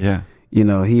Sly A. Yeah. You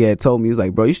know, he had told me, he was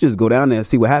like, bro, you should just go down there and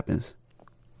see what happens.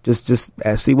 Just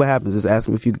see what happens. Just ask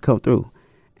him if you could come through.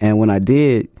 And when I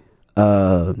did,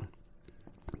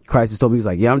 Crisis told me, he was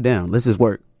like, yeah, I'm down. Let's just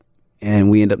work. And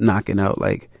we ended up knocking out,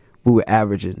 like, we were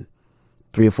averaging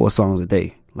 3 or 4 songs a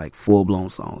day, like full-blown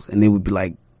songs. And they would be,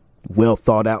 like,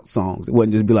 well-thought-out songs. It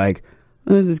wouldn't just be like,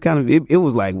 this is kind of, it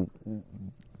was like,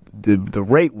 the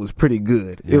rate was pretty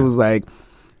good. Yeah. It was like,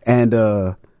 and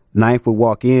Ninth would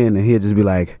walk in, and he'd just be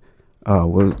like, oh,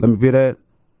 well, let me hear that.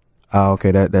 Oh,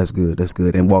 okay, that's good,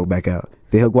 and walk back out.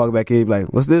 Then he'll walk back in, like,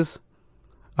 what's this?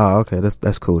 Oh, okay,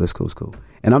 that's cool. It's cool.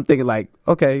 And I'm thinking like,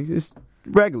 okay, it's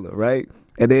regular, right?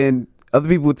 And then other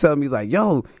people would tell me like,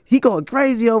 yo, he going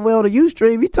crazy over on the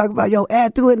Ustream. He talking about, yo,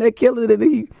 Add-2 and they're killing it, and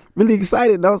he really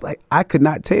excited. And I was like, I could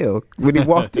not tell when he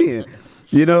walked in,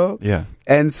 you know? Yeah.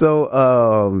 And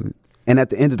so, and at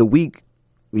the end of the week,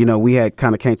 you know, we had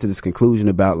kind of came to this conclusion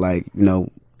about like, you know,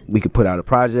 we could put out a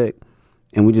project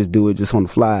and we just do it just on the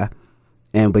fly.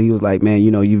 But he was like, man,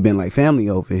 you know, you've been like family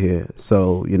over here.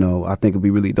 So, you know, I think it'd be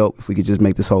really dope if we could just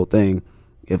make this whole thing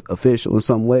official in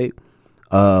some way.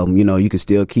 You know, you could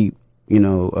still keep, you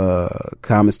know,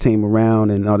 Commons team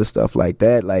around and all this stuff like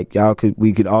that. Like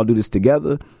we could all do this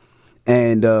together.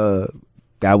 And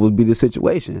that would be the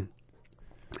situation.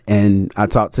 And I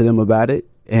talked to them about it.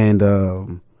 And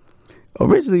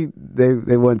originally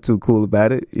they weren't too cool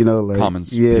about it. You know, like,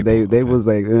 Commons yeah, people, they was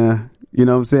like, you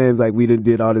know what I'm saying? It's like, we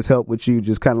did all this help with you,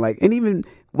 just kind of like, and even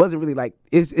wasn't really like,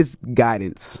 it's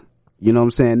guidance. You know what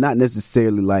I'm saying? Not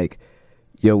necessarily like,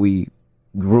 yo, we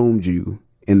groomed you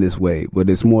in this way, but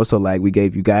it's more so like we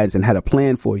gave you guidance and had a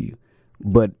plan for you.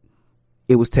 But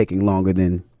it was taking longer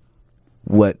than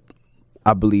what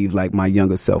I believe like my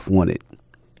younger self wanted.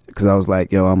 Because I was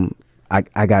like, yo,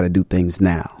 I got to do things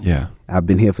now. Yeah. I've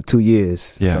been here for 2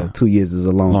 years. Yeah. So 2 years is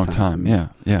a long time. Yeah.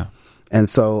 Yeah. And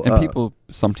so, people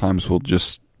sometimes will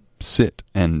just sit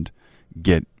and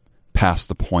get past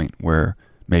the point where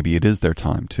maybe it is their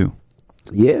time too.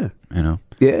 Yeah. You know?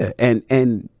 Yeah.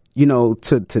 And, you know,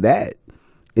 to that,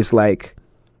 it's like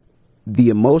the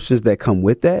emotions that come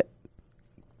with that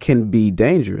can be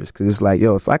dangerous. Cause it's like,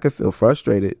 yo, if I could feel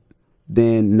frustrated,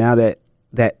 then now that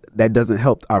doesn't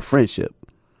help our friendship.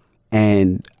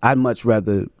 And I'd much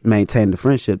rather maintain the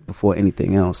friendship before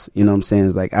anything else. You know what I'm saying?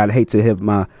 It's like, I'd hate to have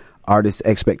my artist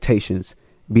expectations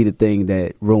be the thing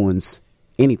that ruins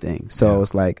anything. So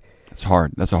it's like, it's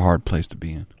hard. That's a hard place to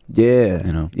be in. Yeah.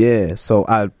 You know? Yeah. So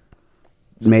I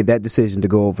made that decision to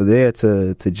go over there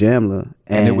to Jamla.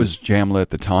 And it was Jamla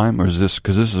at the time, or is this,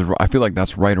 because this is, I feel like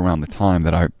that's right around the time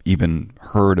that I even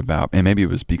heard about, and maybe it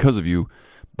was because of you,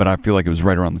 but I feel like it was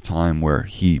right around the time where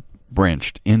he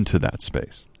branched into that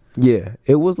space. Yeah.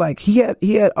 It was like he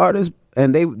had artists,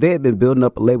 and they had been building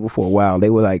up a label for a while. They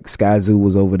were like, Sky Zoo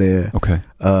was over there. Okay.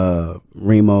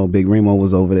 Big Remo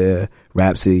was over there,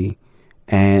 Rhapsody,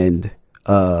 and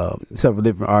several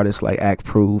different artists like Act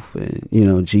Proof and, you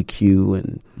know, GQ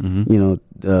and, you know,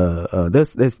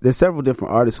 there's several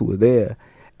different artists who were there,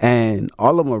 and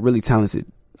all of them are really talented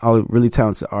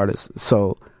artists.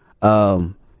 So,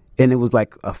 and it was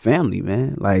like a family,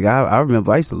 man. Like I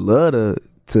remember I used to love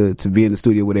to be in the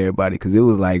studio with everybody, because it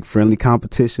was like friendly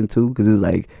competition too, because it's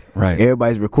like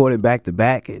everybody's recording back to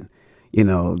back, and you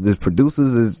know, there's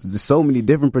so many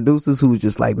different producers who was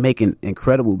just like making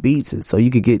incredible beats, and so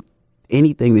you could get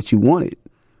anything that you wanted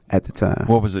at the time.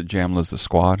 What was it? Jamla's the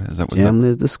Squad? Is that what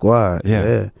Jamla's the Squad?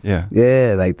 Yeah.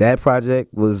 Like that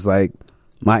project was like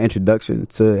my introduction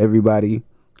to everybody,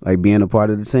 like being a part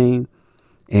of the scene,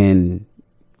 and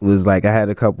was like I had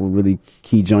a couple really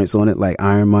key joints on it, like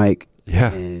Iron Mike.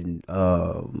 Yeah. And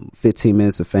 15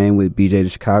 Minutes of Fame with BJ the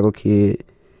Chicago Kid.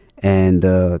 And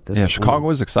Chicago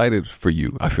was excited for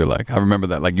you, I feel like. I remember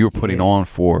that. Like you were putting on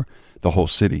for the whole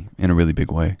city in a really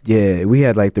big way. Yeah, we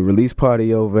had like the release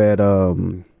party over at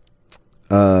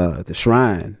the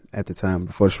Shrine at the time,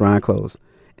 before the Shrine closed.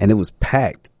 And it was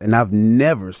packed. And I've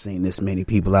never seen this many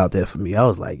people out there for me. I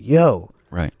was like, yo.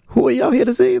 Right. Who are y'all here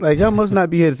to see? Like, y'all must not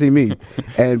be here to see me.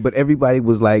 But everybody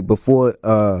was like, before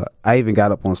I even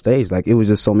got up on stage, like it was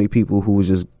just so many people who was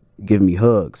just giving me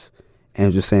hugs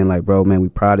and just saying like, bro, man, we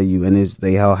proud of you. And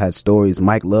they all had stories.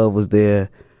 Mike Love was there.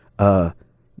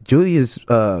 Julius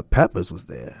Peppers was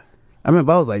there. I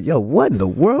remember I was like, yo, what in the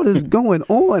world is going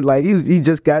on? Like he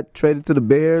just got traded to the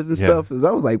Bears and stuff.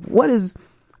 I was like,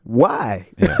 why?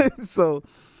 Yeah. So.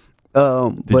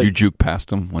 Did you juke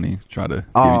past him when he tried to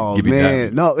give you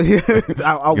that? No.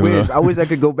 I wish I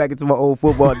could go back into my old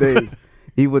football days.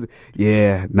 He would,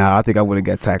 I think I would have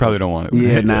got tackled. Probably don't want it.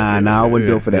 Yeah, I wasn't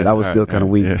built for that. I was still kind of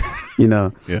weak, you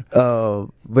know. Yeah.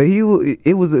 But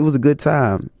it was a good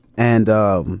time, and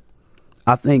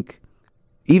I think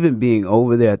even being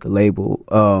over there at the label,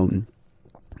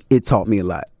 it taught me a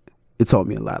lot.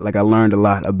 Like I learned a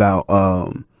lot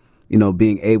about you know,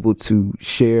 being able to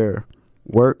share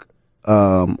work.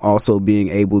 Also being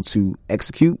able to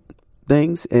execute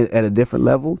things at a different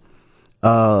level,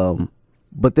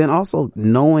 but then also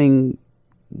knowing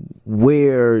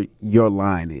where your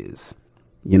line is.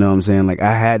 You know what I'm saying? Like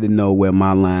I had to know where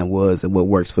my line was and what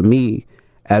works for me,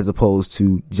 as opposed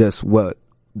to just what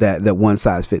that one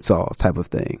size fits all type of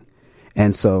thing.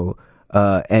 And so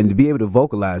and to be able to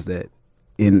vocalize that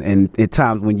in at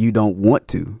times when you don't want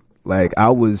to. Like I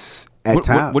was at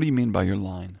times. What do you mean by your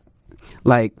line?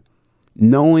 Like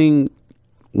knowing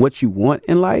what you want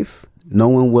in life,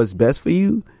 knowing what's best for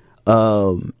you,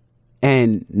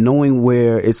 and knowing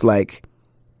where it's like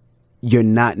you're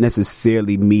not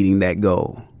necessarily meeting that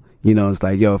goal. You know, it's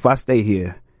like, yo, if I stay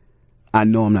here, I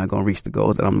know I'm not going to reach the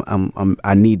goal that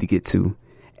I need to get to.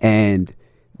 And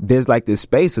there's like this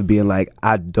space of being like,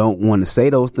 I don't want to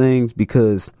say those things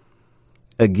because,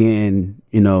 again,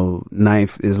 you know,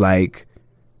 Ninth is like,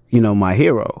 you know, my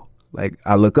hero. Like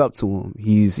I look up to him.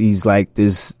 He's like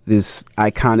this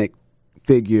iconic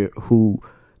figure who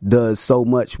does so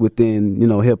much within, you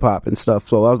know, hip hop and stuff.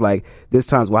 So I was like, there's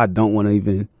times where I don't want to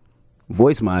even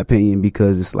voice my opinion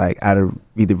because it's like out of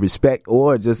either respect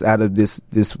or just out of this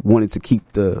wanting to keep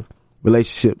the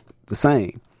relationship the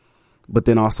same. But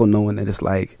then also knowing that it's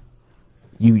like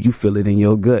you feel it in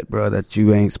your gut, bro, that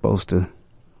you ain't supposed to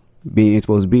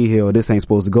be here, or this ain't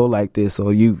supposed to go like this,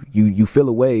 or you feel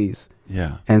the ways.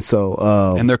 Yeah. And so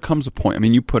and there comes a point, I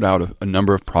mean, you put out a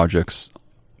number of projects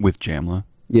with Jamla.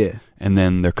 Yeah. And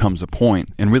then there comes a point,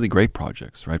 and really great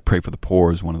projects, right? Pray for the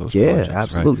Poor is one of those projects. Yeah,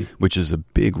 absolutely. Right? Which is a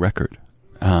big record.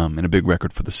 And a big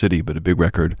record for the city, but a big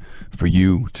record for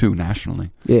you too,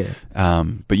 nationally. Yeah.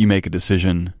 But you make a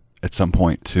decision at some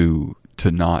point to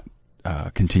not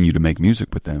continue to make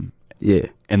music with them. Yeah.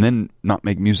 And then not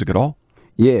make music at all.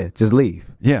 Yeah, just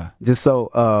leave. Yeah. Just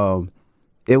so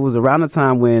it was around the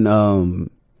time when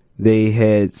they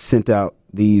had sent out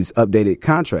these updated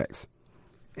contracts.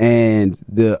 And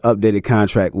the updated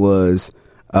contract was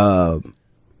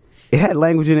it had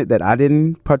language in it that I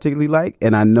didn't particularly like.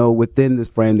 And I know within this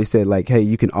frame they said like, hey,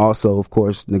 you can also, of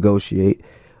course, negotiate.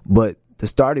 But the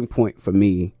starting point for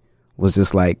me was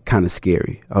just like kind of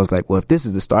scary. I was like, well, if this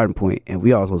is the starting point and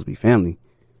we all supposed to be family,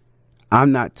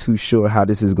 I'm not too sure how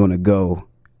this is going to go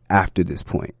after this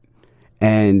point.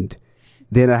 And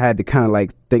then I had to kind of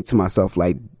like think to myself,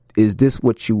 like, is this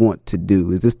what you want to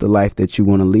do? Is this the life that you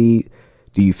want to lead?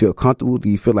 Do you feel comfortable? Do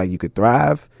you feel like you could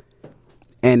thrive?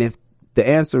 And if the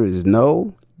answer is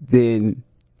no, then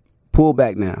pull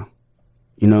back now.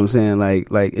 You know what I'm saying?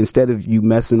 Like instead of you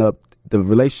messing up the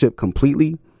relationship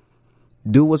completely,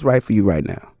 do what's right for you right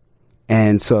now.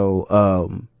 And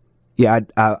so, yeah,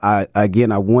 I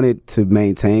again, I wanted to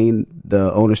maintain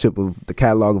the ownership of the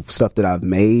catalog of stuff that I've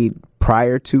made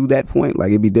prior to that point. Like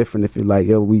it'd be different if you're like,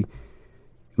 yo, we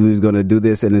was going to do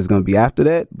this and it's going to be after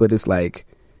that. But it's like,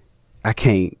 I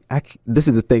can't, this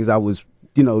is the things I was,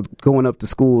 you know, going up to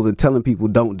schools and telling people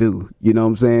don't do, you know what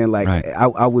I'm saying? Like right.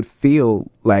 I would feel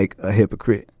like a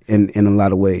hypocrite in a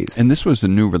lot of ways. And this was the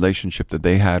new relationship that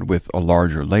they had with a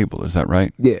larger label. Is that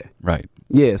right? Yeah. Right.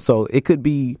 Yeah. So it could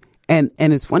be, and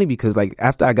it's funny because like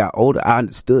after I got older, I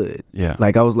understood. Yeah.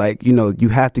 Like I was like, you know, you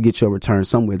have to get your return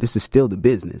somewhere. This is still the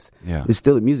business. Yeah. It's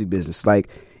still the music business. Like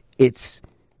it's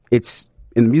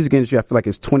in the music industry, I feel like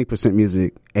it's 20%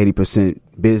 music, 80%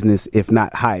 business, if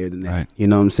not higher than that. Right. You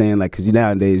know what I'm saying? Like, because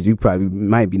nowadays you probably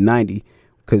might be 90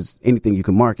 because anything you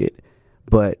can market,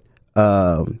 but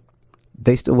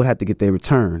they still would have to get their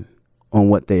return on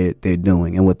what they're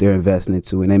doing and what they're investing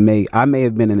into. And I may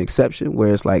have been an exception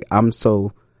where it's like I'm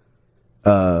so,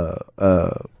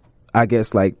 I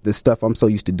guess like the stuff I'm so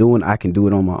used to doing, I can do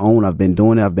it on my own. I've been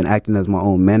doing it. I've been acting as my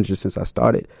own manager since I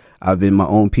started. I've been my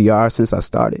own PR since I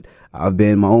started. I've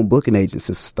been my own booking agent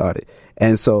since I started.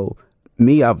 And so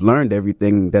I've learned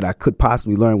everything that I could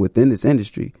possibly learn within this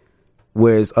industry,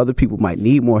 whereas other people might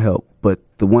need more help, but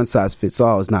the one size fits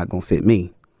all is not going to fit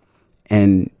me.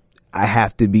 And I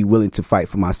have to be willing to fight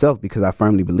for myself because I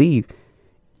firmly believe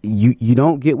you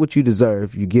don't get what you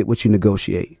deserve. You get what you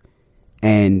negotiate.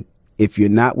 And if you're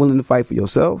not willing to fight for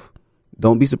yourself,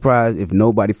 don't be surprised if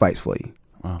nobody fights for you.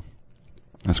 Wow.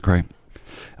 That's great.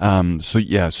 So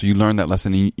you learned that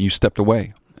lesson and you stepped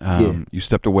away. You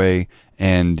stepped away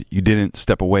and you didn't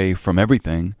step away from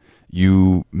everything.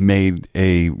 You made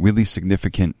a really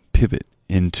significant pivot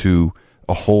into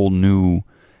a whole new,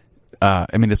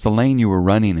 it's the lane you were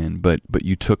running in, but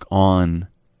you took on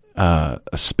a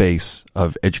space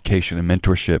of education and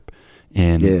mentorship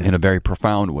in a very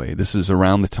profound way. This is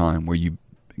around the time where you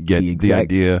get the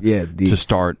idea to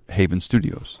start Haven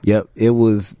Studios. Yep.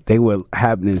 They were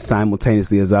happening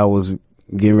simultaneously as I was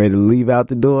getting ready to leave out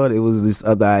the door. There was this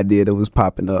other idea that was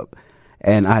popping up,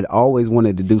 and I'd always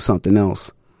wanted to do something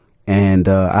else. And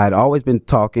I'd always been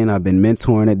talking. I've been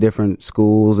mentoring at different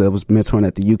schools. I was mentoring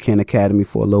at the UCAN Academy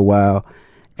for a little while,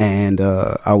 and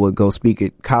I would go speak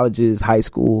at colleges, high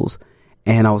schools,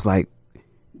 and I was like,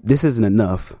 this isn't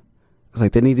enough. I was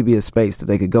like, there need to be a space that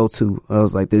they could go to. I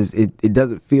was like, it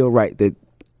doesn't feel right that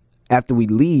after we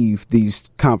leave these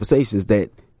conversations,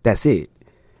 that's it.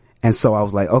 And so I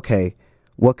was like, okay,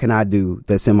 what can I do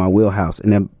that's in my wheelhouse?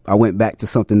 And then I went back to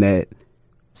something that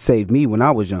saved me when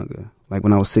I was younger. Like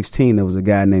when I was 16, there was a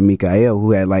guy named Mikael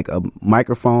who had like a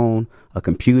microphone, a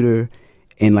computer,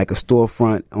 and like a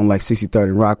storefront on like 63rd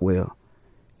and Rockwell.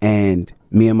 And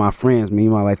me and my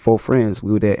like 4 friends,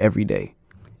 we were there every day.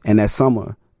 And that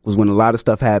summer was when a lot of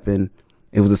stuff happened.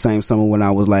 It was the same summer when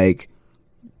I was like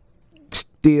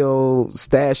still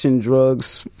stashing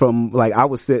drugs from, like, I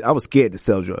was scared to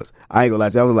sell drugs. I ain't gonna lie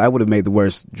to you. I would have made the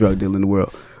worst drug deal in the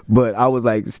world. But I was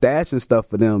like stashing stuff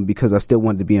for them because I still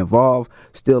wanted to be involved,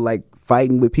 still like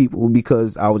fighting with people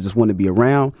because I was just wanted to be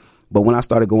around. But when I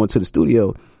started going to the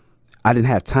studio, I didn't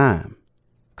have time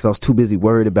because I was too busy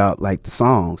worried about like the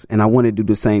songs. And I wanted to do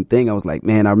the same thing. I was like,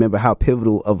 man, I remember how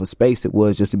pivotal of a space it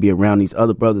was just to be around these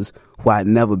other brothers who I had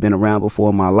never been around before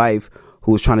in my life,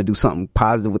 who was trying to do something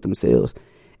positive with themselves.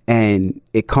 And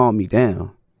it calmed me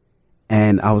down.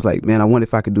 And I was like, man, I wonder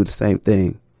if I could do the same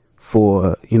thing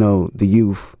for, the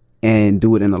youth and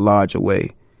do it in a larger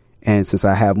way. And since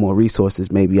I have more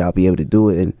resources, maybe I'll be able to do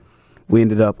it. And we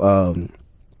ended up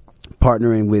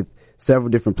partnering with several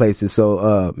different places.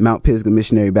 So Mount Pisgah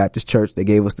Missionary Baptist Church, they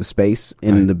gave us the space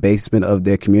in the basement of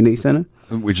their community center.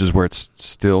 Which is where it's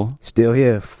still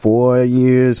here. 4.5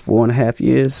 years.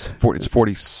 It's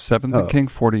 47th and King?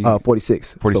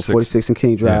 46. 46. So 46 and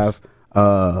King Drive,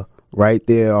 right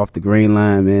there off the Green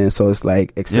Line, man. So it's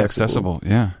like accessible.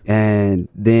 Yeah. And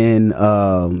then,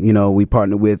 we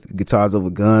partnered with Guitars Over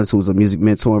Guns, who's a music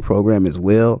mentoring program as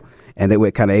well. And they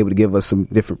were kind of able to give us some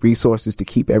different resources to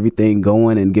keep everything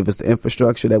going and give us the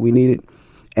infrastructure that we needed.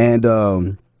 And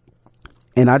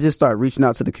I just started reaching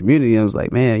out to the community, and I was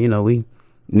like, man, we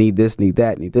need this, need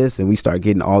that, need this. And we started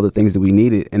getting all the things that we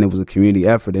needed. And it was a community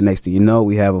effort. And next thing you know,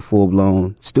 we have a full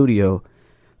blown studio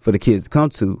for the kids to come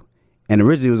to. And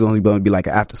originally it was only going to be like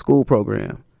an after school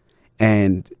program.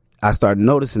 And I started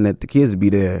noticing that the kids would be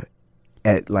there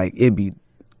at like, it'd be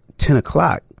 10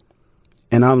 o'clock.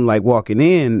 And I'm like walking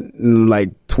in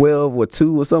like 12 or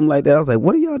 2 or something like that. I was like,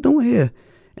 what are y'all doing here?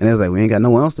 And they was like, we ain't got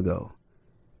nowhere else to go.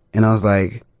 And I was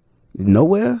like,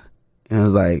 nowhere? And I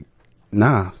was like,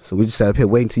 nah. So we just sat up here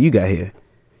waiting till you got here.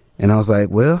 And I was like,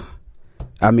 well,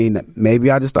 I mean,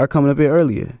 maybe I'll just start coming up here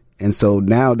earlier. And so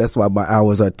now that's why my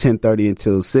hours are 10:30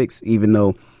 until 6, even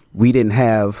though we didn't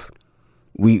have,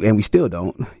 we still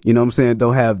don't,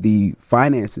 don't have the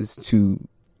finances to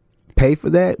pay for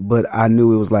that. But I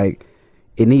knew it was like,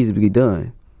 it needs to be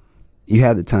done. You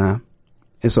have the time.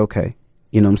 It's okay.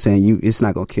 It's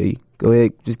not going to kill you. Go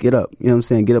ahead, just get up.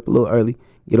 Get up a little early,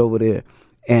 get over there.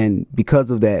 And because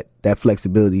of that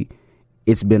flexibility,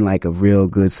 it's been like a real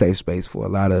good safe space for a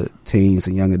lot of teens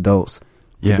and young adults.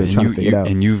 Yeah,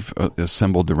 and you've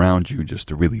assembled around you just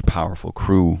a really powerful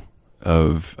crew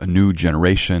of a new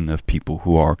generation of people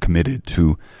who are committed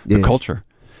to the culture.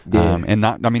 Yeah. And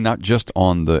not just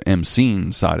on the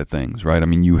MCing side of things, right? I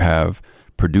mean, you have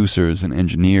producers and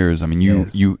engineers. I mean,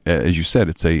 you as you said,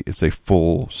 it's a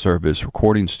full service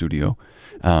recording studio.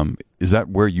 Is that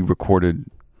where you recorded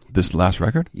this last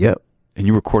record? Yep. And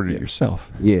you recorded it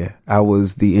yourself? Yeah, I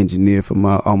was the engineer for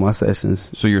all my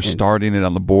sessions. So you're starting it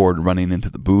on the board, running into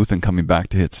the booth, and coming back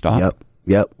to hit stop?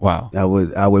 Yep. Wow.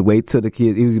 I would wait till the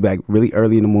kids, usually back really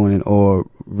early in the morning or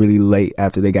really late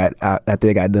after they got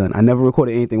done. I never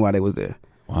recorded anything while they was there.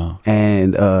 Wow.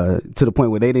 And to the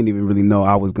point where they didn't even really know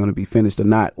I was going to be finished or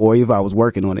not, or if I was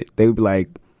working on it. They would be like,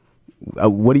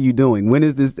 what are you doing? When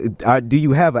is this? Do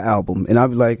you have an album? And I'd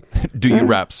be like, do you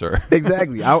rap, sir?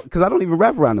 Exactly. Because I don't even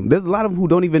rap around them. There's a lot of them who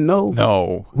don't even know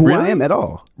who really? I am at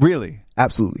all. Really?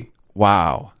 Absolutely.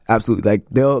 Wow. Absolutely. Like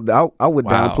I would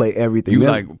downplay everything. You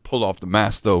like pull off the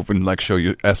mask though and like show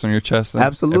your S on your chest. Then?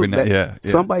 Absolutely. Yeah.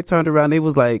 Somebody turned around. They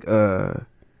was like,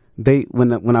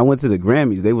 when I went to the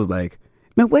Grammys, they was like,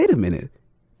 man, wait a minute.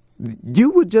 You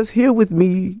were just here with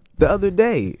me the other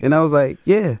day. And I was like,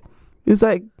 yeah. It's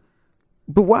like,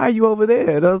 but why are you over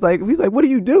there? And I was like, he's like, what do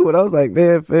you do? And I was like,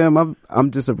 man, fam,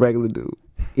 I'm just a regular dude,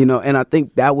 and I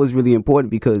think that was really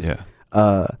important because,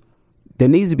 there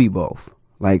needs to be both.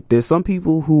 Like there's some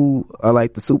people who are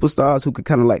like the superstars who could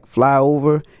kind of like fly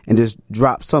over and just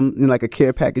drop something like a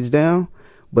care package down.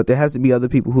 But there has to be other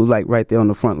people who's like right there on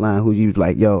the front line who's you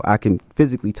like, yo, I can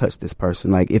physically touch this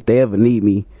person. Like if they ever need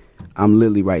me, I'm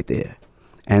literally right there.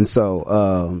 And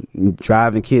so,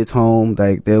 driving kids home,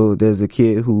 like there's a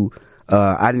kid who,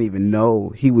 I didn't even know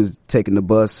he was taking the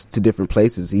bus to different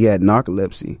places. He had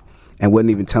narcolepsy and wasn't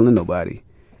even telling nobody.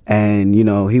 And,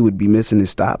 he would be missing his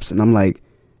stops. And I'm like,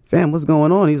 fam, what's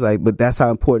going on? He's like, but that's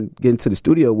how important getting to the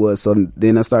studio was. So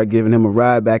then I started giving him a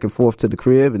ride back and forth to the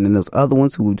crib. And then those other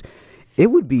ones who would it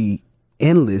would be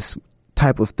endless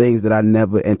type of things that I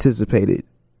never anticipated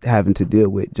having to deal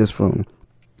with just from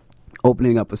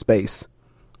opening up a space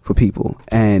for people.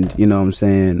 And you know what I'm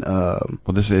saying, well,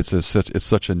 it's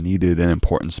such a needed and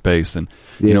important space, and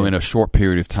you know, in a short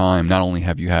period of time, not only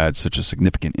have you had such a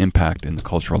significant impact in the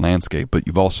cultural landscape, but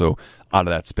you've also out of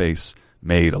that space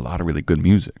made a lot of really good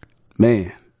music.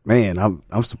 Man,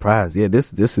 I'm surprised. Yeah,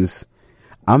 this is,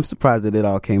 I'm surprised that it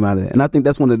all came out of that. And I think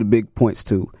that's one of the big points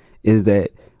too, is that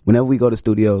whenever we go to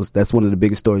studios, that's one of the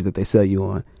biggest stories that they sell you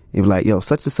on. You're like, yo,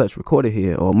 such and such recorded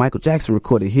here, or Michael Jackson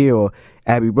recorded here, or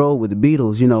Abbey Road with the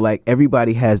Beatles. You know, like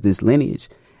everybody has this lineage.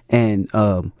 And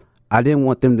I didn't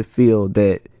want them to feel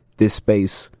that this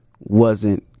space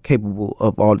wasn't capable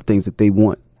of all the things that they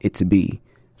want it to be.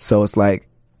 So it's like,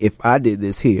 if I did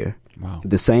this here,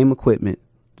 the same equipment,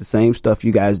 the same stuff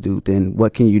you guys do, then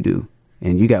what can you do?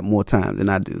 And you got more time than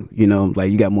I do. You know,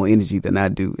 like you got more energy than I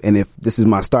do. And if this is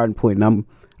my starting point and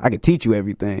I can teach you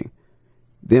everything,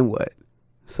 then what?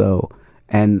 So,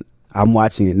 and I'm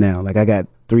watching it now. Like I got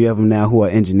 3 of them now who are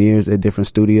engineers at different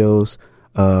studios.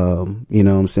 You know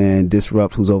what I'm saying?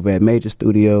 Disrupt, who's over at Major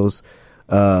Studios.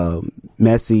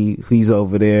 Messi, he's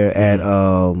over there at,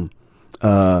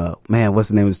 man, what's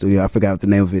the name of the studio? I forgot the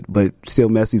name of it, but still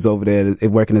Messi's over there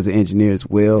working as an engineer as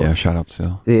well. Yeah, shout out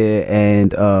Sil. Yeah,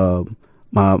 and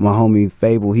my homie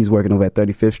Fable, he's working over at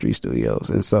 35th Street Studios.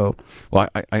 And so, well,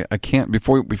 I can't,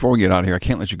 before we get out of here, I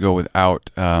can't let you go without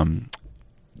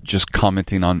just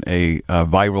commenting on a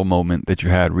viral moment that you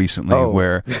had recently,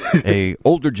 where a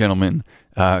older gentleman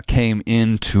came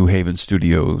into Haven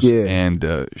Studios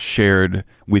and shared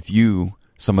with you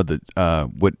some of the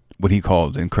what he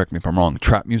called, and correct me if I'm wrong,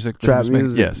 trap music. Trap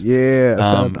music. Yes. Yeah.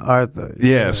 Shout out to Arthur.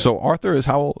 Yeah. So Arthur is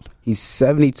how old? He's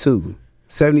 72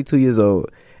 years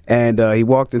old. And he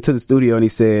walked into the studio and he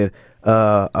said,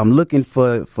 I'm looking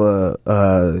for you.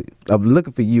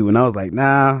 And I was like,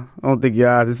 nah, I don't think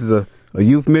this is a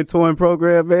youth mentoring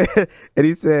program, man. And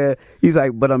he's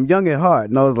like, but I'm young at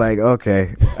heart. And I was like,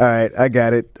 okay, all right, I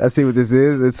got it. I see what this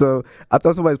is. And so I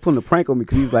thought somebody was pulling a prank on me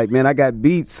because he's like, man, I got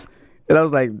beats. And I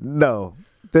was like, no,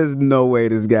 there's no way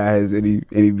this guy has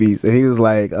any beats. And he was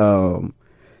like,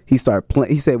 he started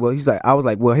playing. He said, well, I was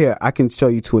like, well, here, I can show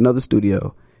you to another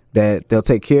studio that they'll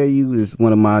take care of you. Is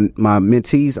one of my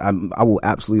mentees. I will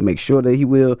absolutely make sure that he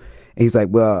will. And he's like,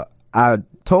 well, I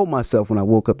told myself when I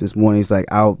woke up this morning, he's like,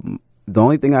 the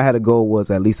only thing I had a goal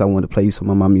was at least I wanted to play you some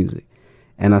of my music.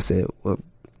 And I said, well,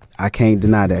 I can't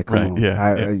deny that. Come on.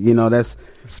 Yeah. You know, that's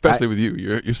especially with you.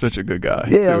 You're such a good guy.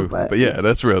 Yeah. I was like, but yeah,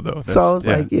 that's real though. So I was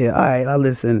like, yeah, all right, I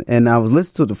listen. And I was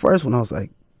listening to the first one. I was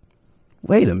like,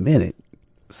 wait a minute.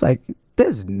 It's like,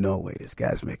 there's no way this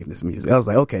guy's making this music. I was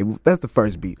like, okay, that's the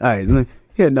first beat. All right,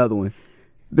 hear another one.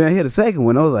 Then I hear the second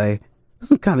one. I was like,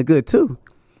 this is kind of good too.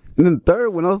 And then the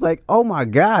third one, I was like, oh my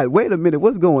God, wait a minute,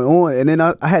 what's going on? And then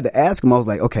I had to ask him. I was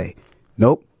like, okay,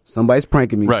 nope, somebody's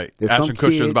pranking me. Right, Ashton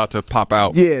Kutcher's about to pop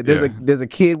out. Yeah, there's a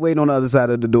kid waiting on the other side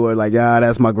of the door, like,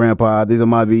 that's my grandpa. These are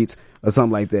my beats, or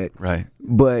something like that. Right.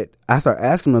 But I started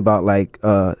asking him about I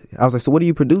was like, so what do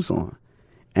you produce on?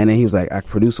 And then he was like, I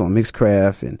produce on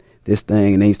Mixcraft and this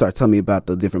thing. And then he started telling me about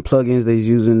the different plugins that he's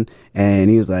using. And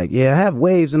he was like, yeah, I have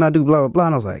Waves and I do blah, blah, blah.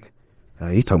 And I was like,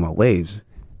 he's talking about Waves.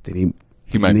 Then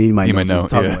he might know.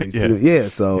 Yeah.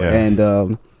 So,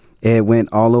 and it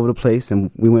went all over the place. And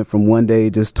we went from one day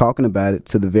just talking about it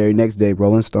to the very next day,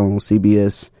 Rolling Stone,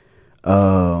 CBS,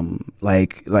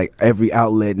 like every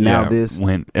outlet. Now this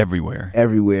went everywhere.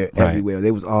 Right. Everywhere.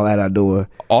 They was all at our door.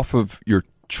 Off of your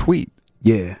tweet.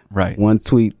 Yeah. Right. One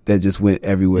tweet that just went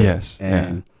everywhere. Yes.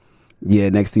 And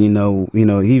next thing you know,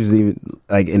 he was even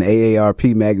like in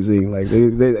AARP magazine. Like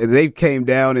they came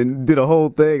down and did a whole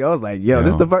thing. I was like, this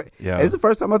is the first. Yeah. It's the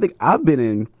first time I think I've been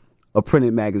in a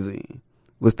printed magazine.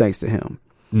 Was thanks to him.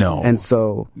 No. And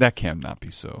so that can't not be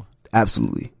so.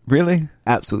 Absolutely. Really?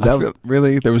 Absolutely.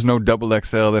 Really? There was no double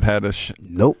XL that had a.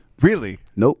 Nope. Really?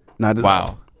 Nope. Not at all.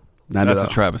 Wow. That's a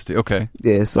travesty. Okay.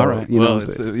 Yeah. So, all right. Well,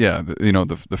 it's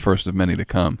the first of many to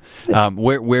come. Yeah.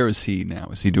 Where is he now?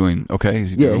 Is he doing okay?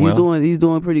 Is he doing well? He's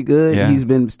doing pretty good. Yeah. He's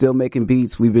been still making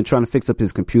beats. We've been trying to fix up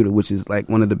his computer, which is like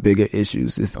one of the bigger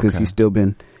issues. Is because he's still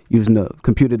been using the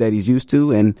computer that he's used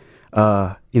to, and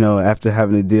after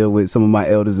having to deal with some of my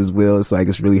elders as well, it's like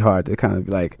it's really hard to kind of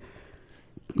be like,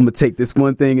 I'm gonna take this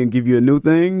one thing and give you a new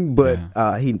thing, but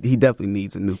he definitely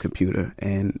needs a new computer,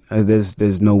 and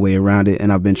there's no way around it.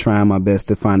 And I've been trying my best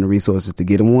to find the resources to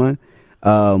get him one.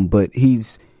 But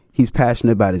he's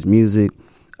passionate about his music.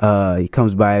 He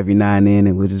comes by every now and then,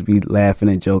 and we'll just be laughing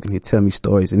and joking. He'll tell me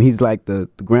stories, and he's like the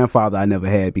grandfather I never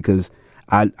had because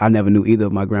I never knew either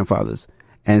of my grandfathers,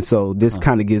 and so this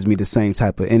kind of gives me the same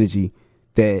type of energy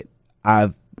that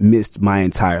I've missed my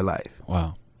entire life.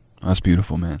 Wow. That's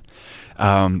beautiful, man.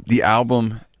 The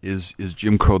album is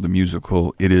Jim Crow the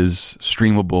Musical. It is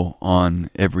streamable on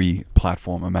every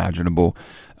platform imaginable.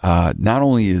 Not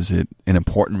only is it an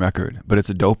important record, but it's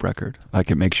a dope record. Like,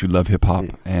 it makes you love hip hop.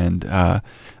 Yeah. And,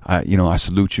 I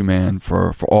salute you, man,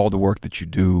 for all the work that you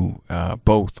do,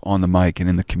 both on the mic and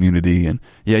in the community. And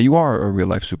yeah, you are a real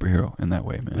life superhero in that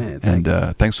way, man.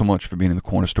 And thanks so much for being in the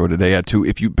Corner Store today.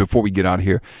 Add-2, before we get out of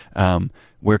here,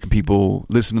 where can people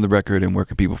listen to the record, and where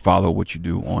can people follow what you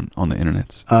do on the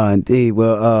internet? Indeed.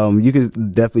 Well, you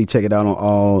can definitely check it out on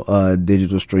all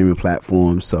digital streaming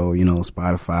platforms. So,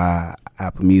 Spotify,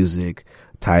 Apple Music,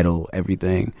 Tidal,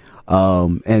 everything.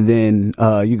 And then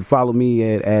you can follow me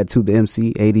at Add-2 the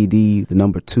MC, ADD, the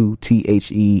number 2,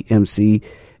 THEMC.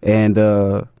 And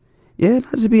I'll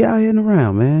just be out here and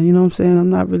around, man. You know what I'm saying?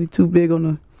 I'm not really too big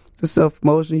on the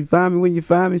self-promotion. You find me when you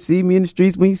find me, see me in the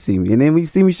streets when you see me, and then when you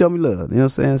see me, show me love. You know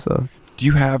what I'm saying? So,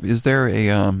 is there a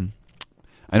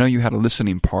I know you had a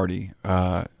listening party.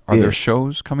 Are there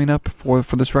shows coming up for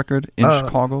this record in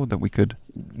Chicago that we could?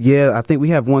 Yeah, I think we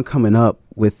have one coming up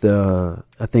with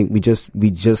I think we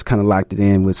just kind of locked it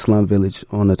in with Slum Village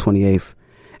on the 28th,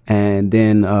 and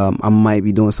then I might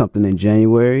be doing something in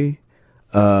January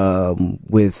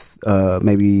with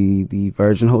maybe the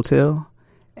Virgin Hotel.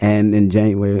 And in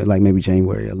January, like maybe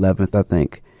January 11th, I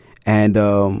think. And,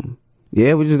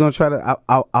 we're just going to try to,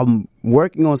 I'm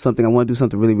working on something. I want to do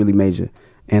something really, really major.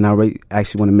 And I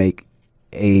actually want to make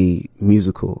a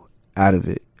musical out of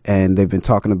it. And they've been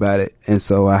talking about it. And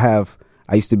so I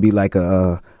used to be like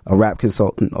a rap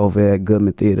consultant over at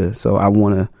Goodman Theater. So I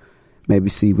want to maybe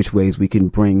see which ways we can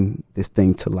bring this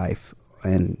thing to life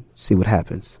and see what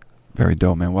happens. Very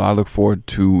dope, man. Well, I look forward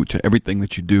to everything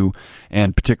that you do,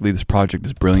 and particularly this project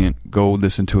is brilliant. Go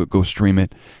listen to it. Go stream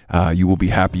it. You will be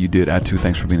happy you did. Add-2,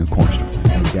 thanks for being in the Corner Store.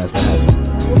 Thank you guys for having me.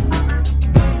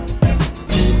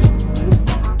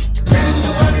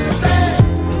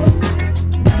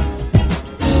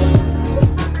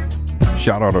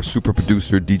 Shout out our super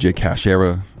producer, DJ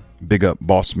Cashera. Big up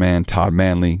boss man, Todd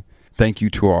Manley. Thank you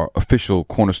to our official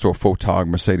Corner Store photog,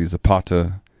 Mercedes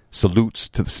Zapata. Salutes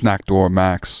to the Snack Door,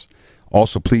 Max.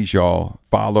 Also, please, y'all,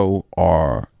 follow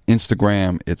our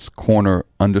Instagram. It's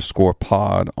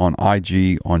corner_pod on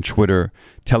IG, on Twitter.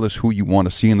 Tell us who you want to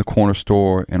see in the Corner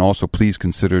Store. And also, please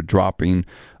consider dropping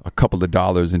a couple of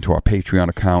dollars into our Patreon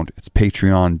account. It's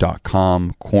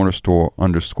patreon.com,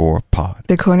 cornerstore_pod.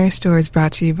 The Corner Store is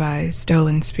brought to you by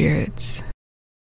Stolen Spirits.